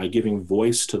people, by giving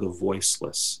voice to the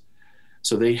voiceless.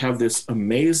 So they have this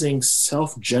amazing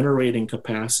self-generating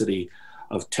capacity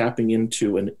of tapping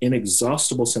into an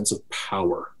inexhaustible sense of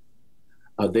power.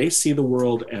 They see the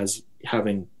world as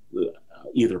having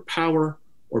either power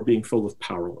or being filled with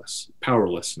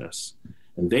powerlessness.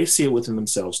 And they see it within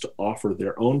themselves to offer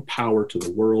their own power to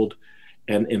the world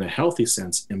and, in a healthy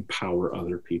sense, empower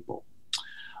other people.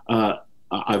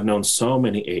 I've known so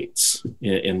many 8s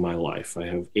in my life. I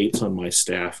have 8s on my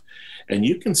staff, and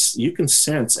you can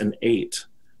sense an 8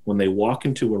 when they walk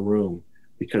into a room,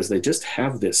 because they just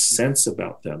have this sense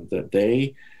about them that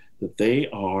they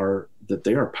are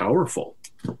powerful,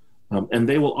 and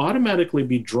they will automatically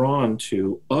be drawn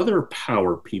to other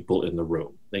power people in the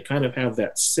room. They kind of have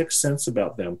that sixth sense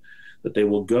about them that they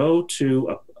will go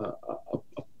to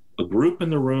a group in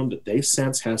the room that they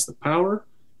sense has the power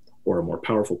or a more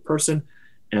powerful person,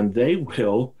 and they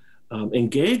will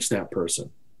engage that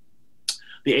person.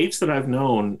 The 8s that I've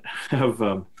known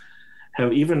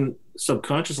have even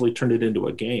subconsciously turned it into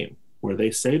a game where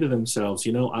they say to themselves,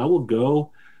 I will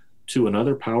go to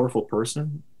another powerful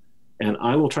person and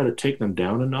I will try to take them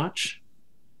down a notch,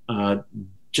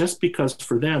 just because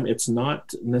for them it's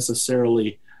not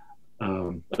necessarily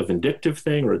a vindictive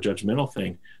thing or a judgmental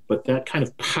thing, but that kind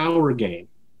of power game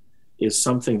is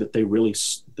something that they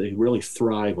really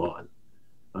thrive on,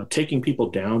 taking people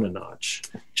down a notch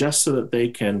just so that they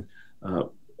can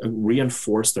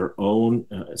reinforce their own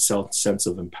sense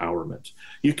of empowerment.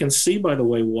 You can see, by the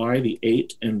way, why the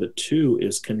 8 and the 2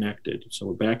 is connected. So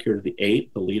we're back here to the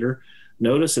 8, the leader.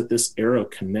 Notice that this arrow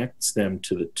connects them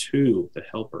to the 2, the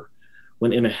helper.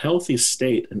 When in a healthy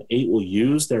state, an 8 will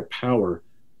use their power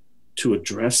to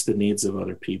address the needs of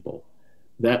other people.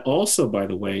 That also, by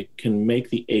the way, can make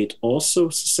the 8 also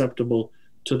susceptible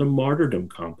to the martyrdom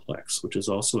complex, which is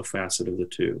also a facet of the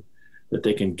 2, that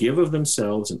they can give of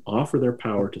themselves and offer their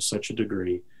power to such a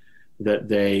degree that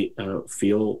they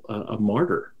feel a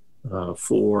martyr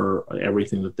for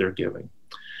everything that they're giving.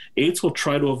 8s will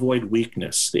try to avoid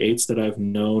weakness. The 8s that I've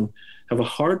known have a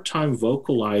hard time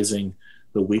vocalizing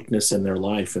the weakness in their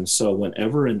life. And so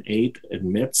whenever an 8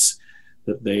 admits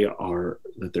that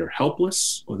they're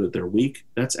helpless or that they're weak,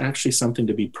 that's actually something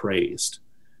to be praised.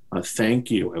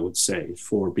 Thank you, I would say,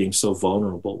 for being so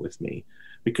vulnerable with me,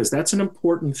 because that's an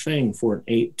important thing for an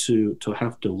 8 to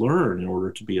have to learn in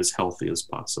order to be as healthy as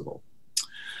possible.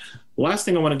 The last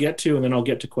thing I want to get to, and then I'll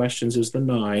get to questions, is the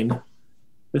 9.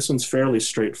 This one's fairly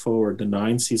straightforward. The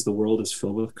 9 sees the world as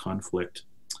filled with conflict,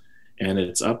 and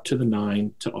it's up to the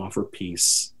 9 to offer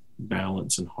peace,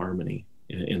 balance, and harmony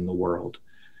in the world.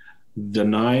 The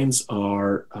 9s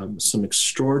are some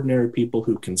extraordinary people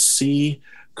who can see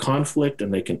conflict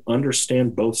and they can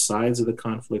understand both sides of the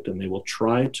conflict, and they will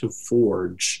try to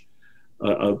forge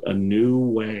a new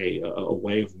way, a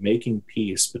way of making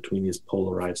peace between these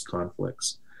polarized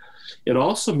conflicts. It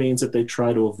also means that they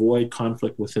try to avoid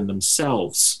conflict within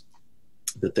themselves,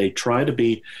 that they try to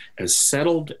be as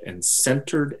settled and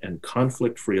centered and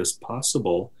conflict-free as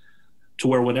possible, to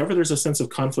where whenever there's a sense of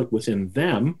conflict within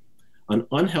them, an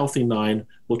unhealthy 9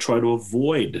 will try to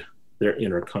avoid their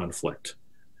inner conflict.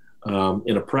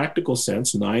 In a practical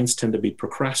sense, 9s tend to be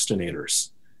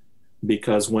procrastinators,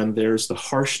 because when there's the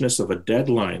harshness of a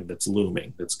deadline that's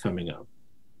looming, that's coming up,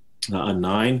 a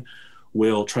 9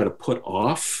 will try to put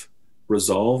off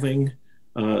resolving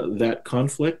that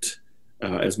conflict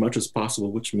as much as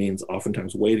possible, which means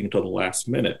oftentimes waiting until the last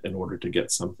minute in order to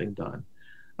get something done.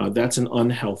 That's an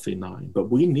unhealthy 9. But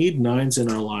we need 9s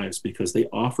in our lives because they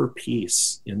offer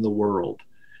peace in the world.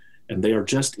 And they are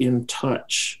just in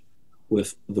touch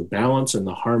with the balance and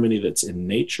the harmony that's in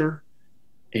nature.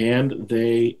 And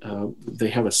they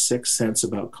have a sixth sense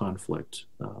about conflict.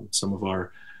 Some of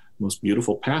our most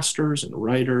beautiful pastors and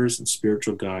writers and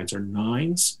spiritual guides are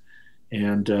 9s.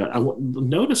 And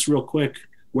notice real quick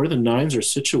where the 9s are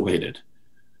situated.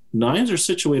 9s are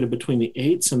situated between the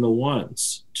 8s and the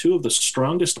 1s, two of the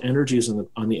strongest energies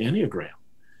on the Enneagram.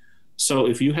 So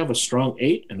if you have a strong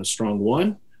 8 and a strong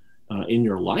 1 in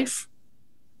your life,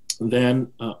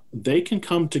 then they can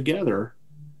come together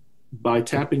by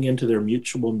tapping into their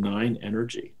mutual 9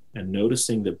 energy and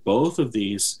noticing that both of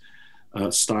these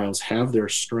styles have their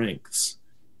strengths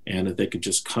and that they could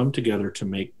just come together to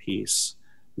make peace.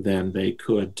 Then they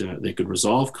could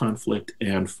resolve conflict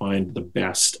and find the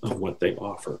best of what they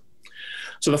offer.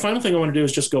 So the final thing I want to do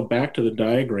is just go back to the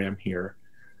diagram here.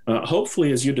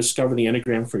 Hopefully, as you discover the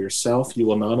Enneagram for yourself, you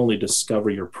will not only discover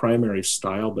your primary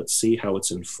style, but see how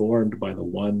it's informed by the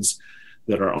ones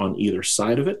that are on either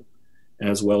side of it,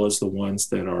 as well as the ones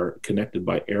that are connected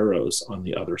by arrows on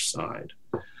the other side.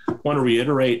 I want to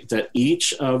reiterate that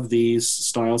each of these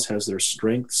styles has their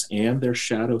strengths and their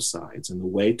shadow sides, and the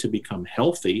way to become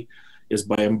healthy is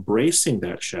by embracing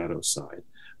that shadow side,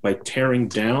 by tearing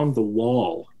down the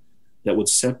wall that would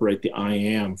separate the I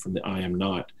am from the I am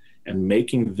not, and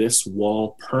making this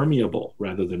wall permeable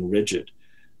rather than rigid.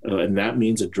 And that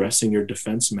means addressing your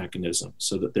defense mechanism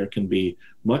so that there can be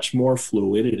much more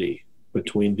fluidity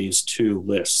between these two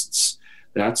lists.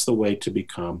 That's the way to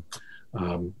become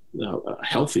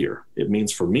healthier. It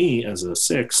means for me as a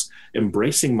 6,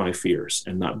 embracing my fears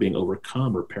and not being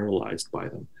overcome or paralyzed by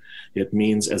them. It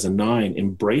means as a 9,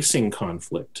 embracing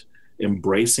conflict,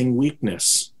 embracing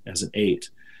weakness as an 8,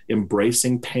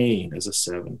 embracing pain as a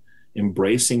 7,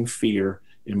 embracing fear,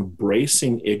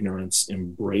 embracing ignorance,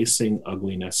 embracing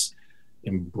ugliness,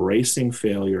 embracing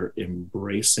failure,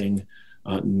 embracing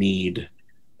need,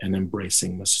 and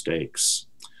embracing mistakes.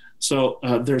 So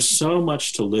there's so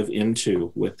much to live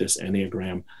into with this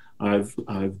Enneagram. I've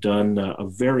done a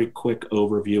very quick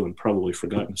overview and probably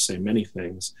forgotten to say many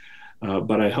things,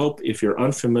 but I hope if you're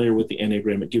unfamiliar with the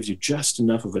Enneagram, it gives you just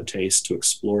enough of a taste to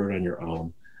explore it on your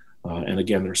own. And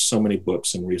again, there's so many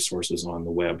books and resources on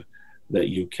the web that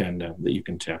you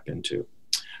can tap into.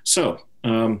 So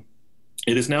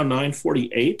it is now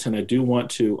 9:48, and I do want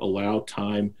to allow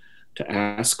time to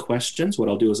ask questions. What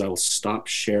I'll do is I will stop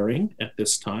sharing at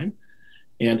this time.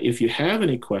 And if you have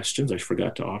any questions, I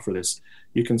forgot to offer this,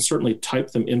 you can certainly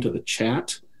type them into the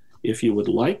chat if you would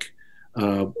like,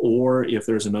 or if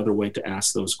there's another way to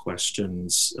ask those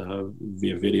questions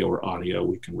via video or audio,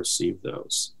 we can receive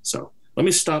those. So let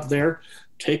me stop there,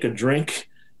 take a drink,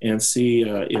 and see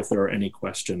if there are any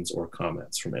questions or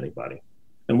comments from anybody.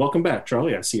 And welcome back,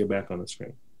 Charlie. I see you back on the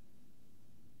screen.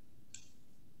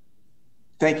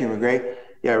 Thank you, Magrey.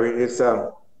 Yeah, it's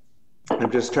I'm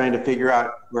just trying to figure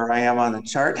out where I am on the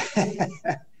chart.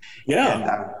 Yeah.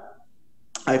 And,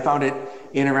 I found it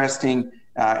interesting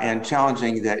and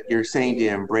challenging that you're saying to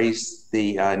embrace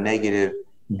the negative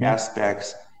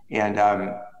aspects. And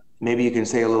maybe you can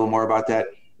say a little more about that.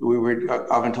 We were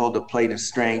often told to play to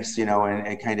strengths,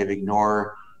 and kind of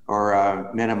ignore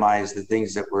or minimize the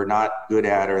things that we're not good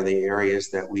at or the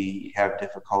areas that we have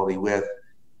difficulty with.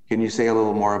 Can you say a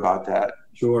little more about that?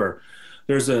 Sure.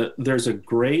 There's a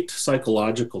great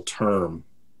psychological term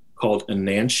called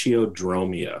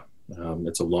enantiodromia.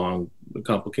 It's a long,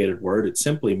 complicated word. It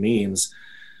simply means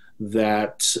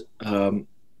that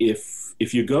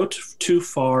if you go too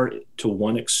far to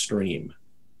one extreme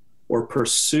or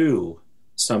pursue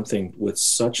something with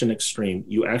such an extreme,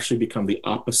 you actually become the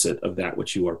opposite of that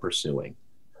which you are pursuing.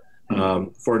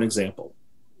 For an example,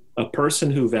 a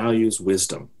person who values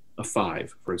wisdom, a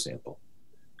 5, for example,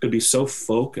 could be so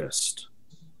focused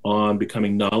on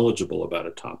becoming knowledgeable about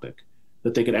a topic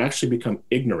that they could actually become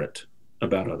ignorant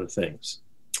about other things.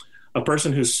 A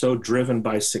person who's so driven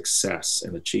by success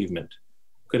and achievement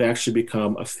could actually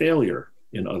become a failure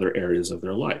in other areas of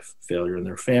their life, failure in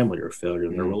their family or failure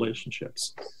in their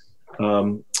relationships.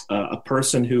 A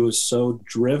person who is so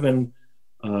driven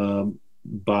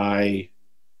by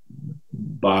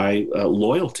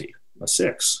loyalty, a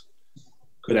 6,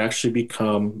 could actually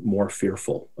become more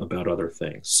fearful about other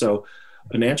things. So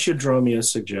enantiodromia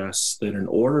suggests that in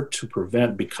order to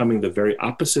prevent becoming the very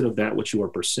opposite of that which you are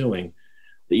pursuing,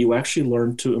 that you actually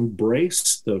learn to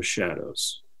embrace those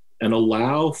shadows and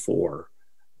allow for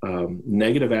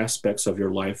negative aspects of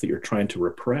your life that you're trying to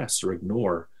repress or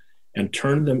ignore and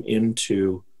turn them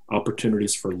into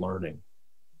opportunities for learning.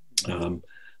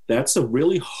 That's a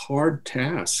really hard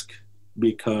task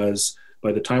because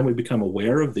by the time we become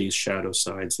aware of these shadow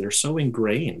sides, they're so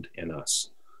ingrained in us.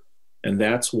 And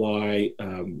that's why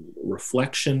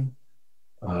reflection,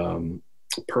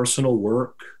 personal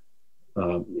work,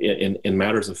 in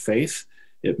matters of faith,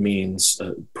 it means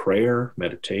prayer,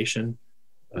 meditation,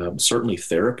 certainly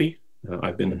therapy.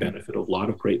 I've been the benefit of a lot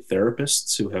of great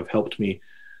therapists who have helped me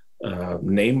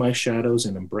name my shadows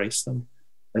and embrace them.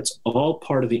 That's all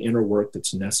part of the inner work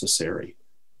that's necessary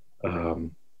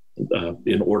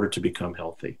in order to become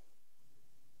healthy.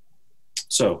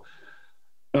 So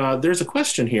there's a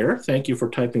question here. Thank you for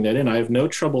typing that in. I have no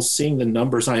trouble seeing the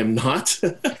numbers. I am not,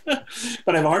 but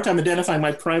I have a hard time identifying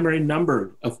my primary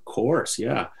number. Of course,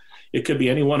 yeah. It could be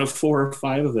any one of 4 or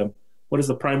 5 of them. What does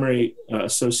the primary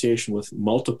association with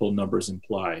multiple numbers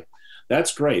imply?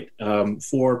 That's great.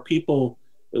 For people,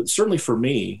 certainly for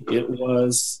me, it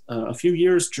was a few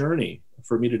years' journey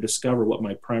for me to discover what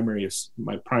my primary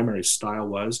style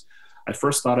was. I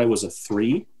first thought I was a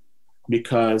 3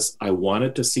 because I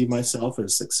wanted to see myself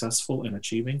as successful and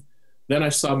achieving. Then I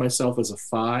saw myself as a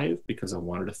 5 because I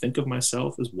wanted to think of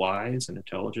myself as wise and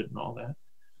intelligent and all that.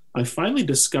 I finally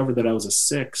discovered that I was a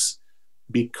 6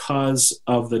 because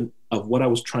of what I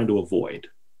was trying to avoid.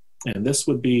 And this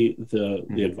would be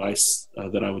the advice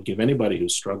that I would give anybody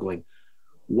who's struggling.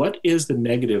 What is the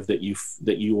negative that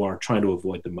you are trying to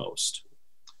avoid the most?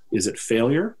 Is it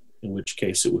failure, in which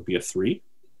case it would be a 3?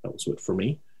 That was what for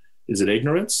me. Is it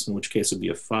ignorance, in which case it would be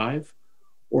a 5?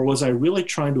 Or was I really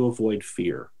trying to avoid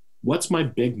fear? What's my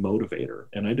big motivator?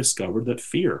 And I discovered that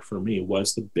fear for me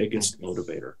was the biggest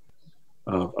motivator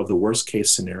of the worst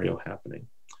case scenario happening.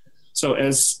 So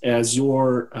as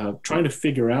you're trying to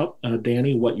figure out,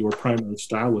 Danny, what your primary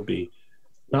style would be,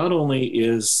 not only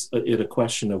is it a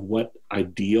question of what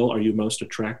ideal are you most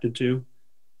attracted to,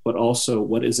 but also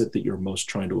what is it that you're most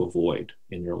trying to avoid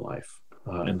in your life?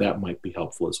 And that might be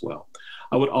helpful as well.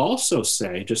 I would also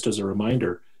say, just as a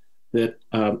reminder, that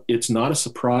it's not a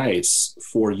surprise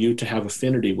for you to have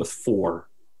affinity with 4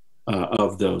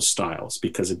 of those styles,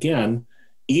 because again,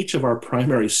 each of our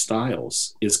primary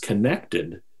styles is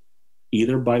connected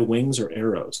either by wings or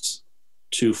arrows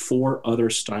to 4 other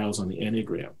styles on the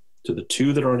Enneagram, to the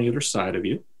 2 that are on either side of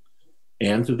you,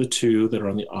 and to the 2 that are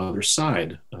on the other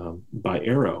side by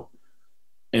arrow.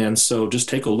 And so just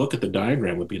take a look at the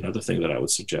diagram would be another thing that I would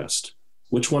suggest.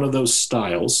 Which one of those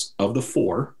styles of the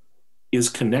 4 is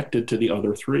connected to the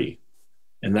other 3?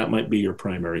 And that might be your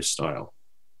primary style.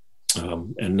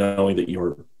 And knowing that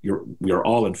we are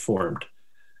all informed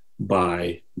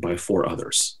by 4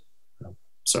 others.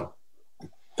 So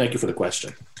thank you for the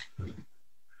question.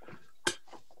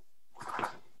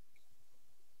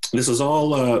 This is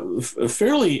all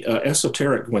fairly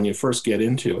esoteric when you first get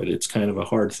into it. It's kind of a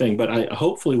hard thing, but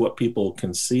hopefully what people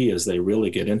can see as they really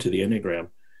get into the Enneagram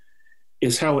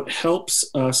is how it helps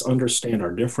us understand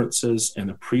our differences and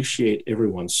appreciate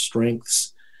everyone's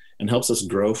strengths and helps us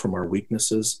grow from our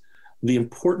weaknesses. The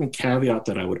important caveat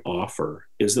that I would offer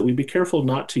is that we be careful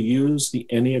not to use the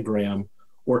Enneagram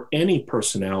or any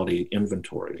personality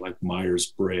inventory like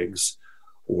Myers-Briggs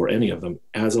or any of them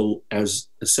as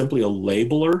simply a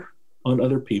labeler on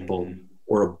other people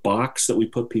or a box that we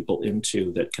put people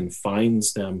into that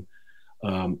confines them,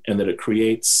 and that it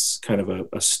creates kind of a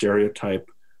stereotypical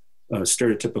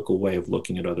way of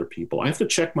looking at other people. I have to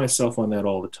check myself on that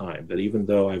all the time, that even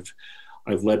though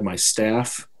I've led my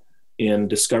staff in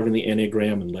discovering the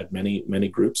Enneagram and led many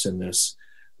groups in this,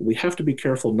 we have to be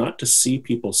careful not to see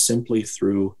people simply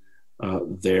through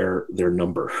their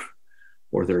number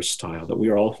or their style, that we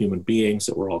are all human beings,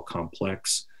 that we're all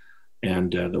complex,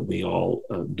 and that we all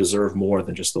deserve more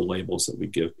than just the labels that we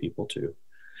give people to.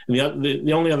 And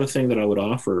the only other thing that I would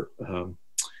offer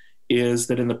is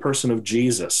that in the person of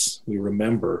Jesus, we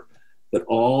remember that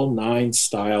all 9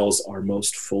 styles are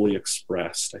most fully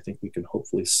expressed. I think we can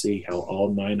hopefully see how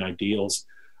all 9 ideals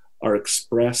are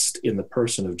expressed in the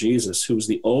person of Jesus, who's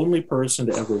the only person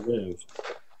to ever live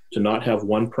to not have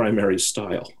one primary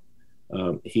style.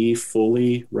 He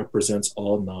fully represents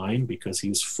all 9 because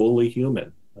he's fully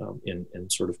human in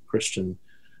sort of Christian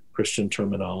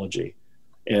terminology.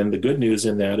 And the good news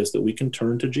in that is that we can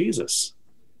turn to Jesus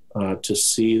to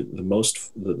see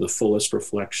the fullest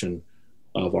reflection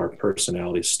of our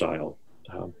personality style,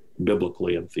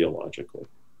 biblically and theologically.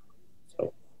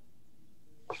 So,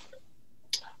 I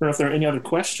don't know if there are any other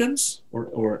questions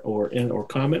or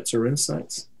comments or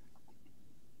insights.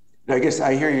 I guess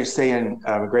I hear you saying,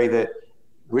 Magrey, that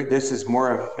this is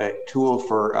more of a tool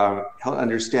for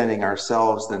understanding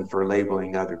ourselves than for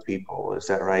labeling other people. Is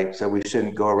that right? So we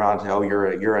shouldn't go around and say, oh,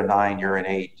 you're a 9, you're an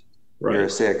 8, right, you're a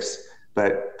 6,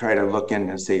 but try to look in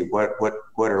and see what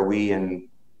are we, and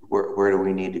where do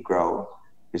we need to grow?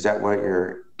 Is that what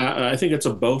you're? I think it's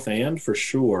a both and for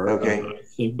sure. Okay. I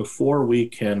think before we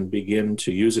can begin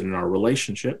to use it in our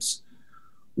relationships,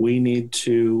 we need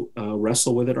to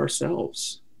wrestle with it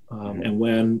ourselves. And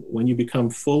when you become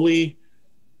fully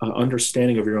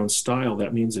understanding of your own style,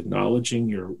 that means acknowledging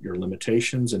your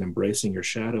limitations and embracing your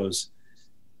shadows.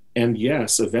 And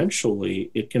yes,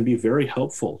 eventually it can be very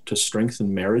helpful to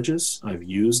strengthen marriages. I've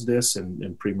used this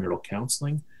in premarital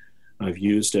counseling. I've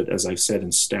used it, as I said,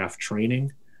 in staff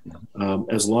training.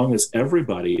 As long as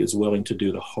everybody is willing to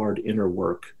do the hard inner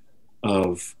work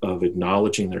of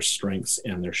acknowledging their strengths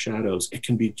and their shadows, it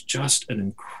can be just an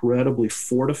incredibly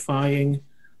fortifying,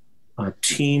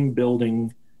 team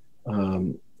building,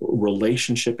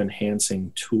 relationship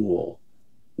enhancing tool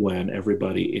when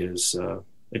everybody is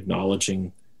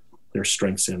acknowledging their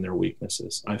strengths and their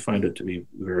weaknesses. I find it to be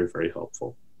very, very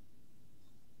helpful.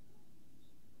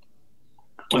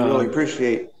 I really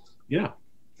appreciate. Yeah.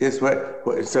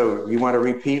 So you want to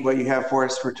repeat what you have for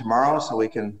us for tomorrow so we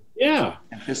can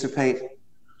anticipate?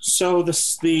 So the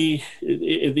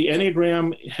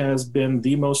Enneagram has been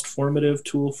the most formative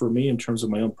tool for me in terms of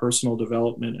my own personal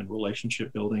development and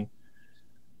relationship building.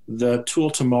 The tool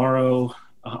tomorrow,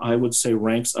 I would say,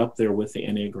 ranks up there with the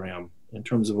Enneagram in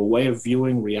terms of a way of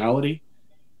viewing reality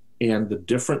and the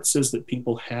differences that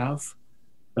people have.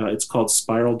 It's called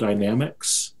spiral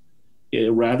dynamics.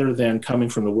 Rather than coming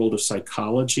from the world of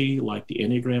psychology like the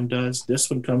Enneagram does, this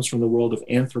one comes from the world of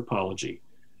anthropology.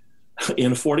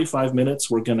 In 45 minutes,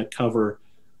 we're going to cover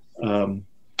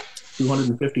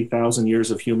 250,000 years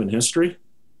of human history,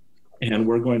 and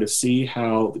we're going to see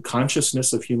how the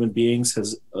consciousness of human beings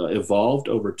has evolved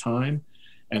over time,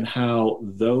 and how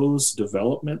those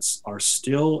developments are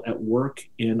still at work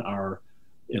in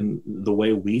the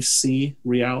way we see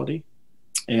reality.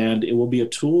 And it will be a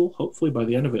tool, hopefully by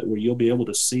the end of it, where you'll be able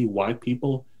to see why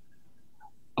people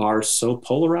are so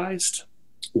polarized,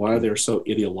 why they're so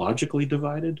ideologically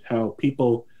divided, how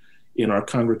people in our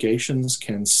congregations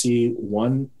can see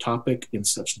one topic in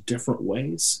such different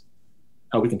ways,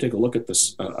 how we can take a look at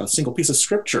this, a single piece of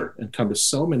scripture and come to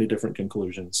so many different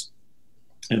conclusions,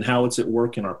 and how it's at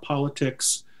work in our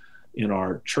politics, in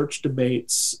our church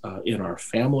debates, in our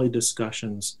family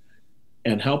discussions,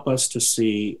 and help us to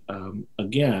see,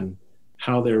 again,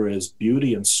 how there is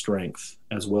beauty and strength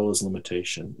as well as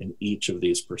limitation in each of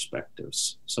these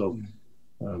perspectives. So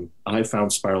I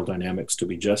found spiral dynamics to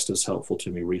be just as helpful to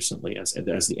me recently as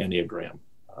the Enneagram.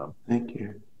 Thank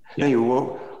you. Yeah.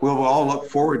 We'll all look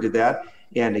forward to that.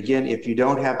 And again, if you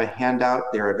don't have a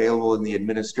handout, they're available in the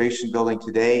administration building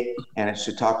today and at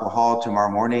Chautauqua Hall tomorrow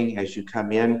morning as you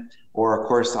come in, or of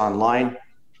course online.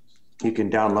 You can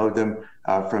download them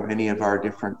from any of our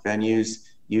different venues,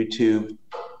 YouTube,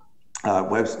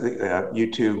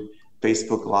 YouTube,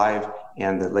 Facebook Live,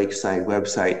 and the Lakeside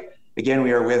website. Again,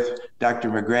 we are with Dr.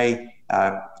 Magrey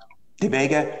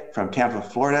deVega from Tampa,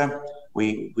 Florida.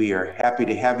 We are happy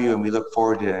to have you, and we look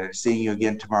forward to seeing you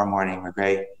again tomorrow morning,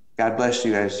 Magrey. God bless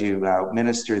you as you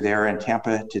minister there in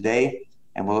Tampa today,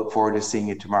 and we'll look forward to seeing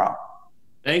you tomorrow.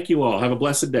 Thank you all. Have a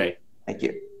blessed day. Thank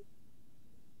you.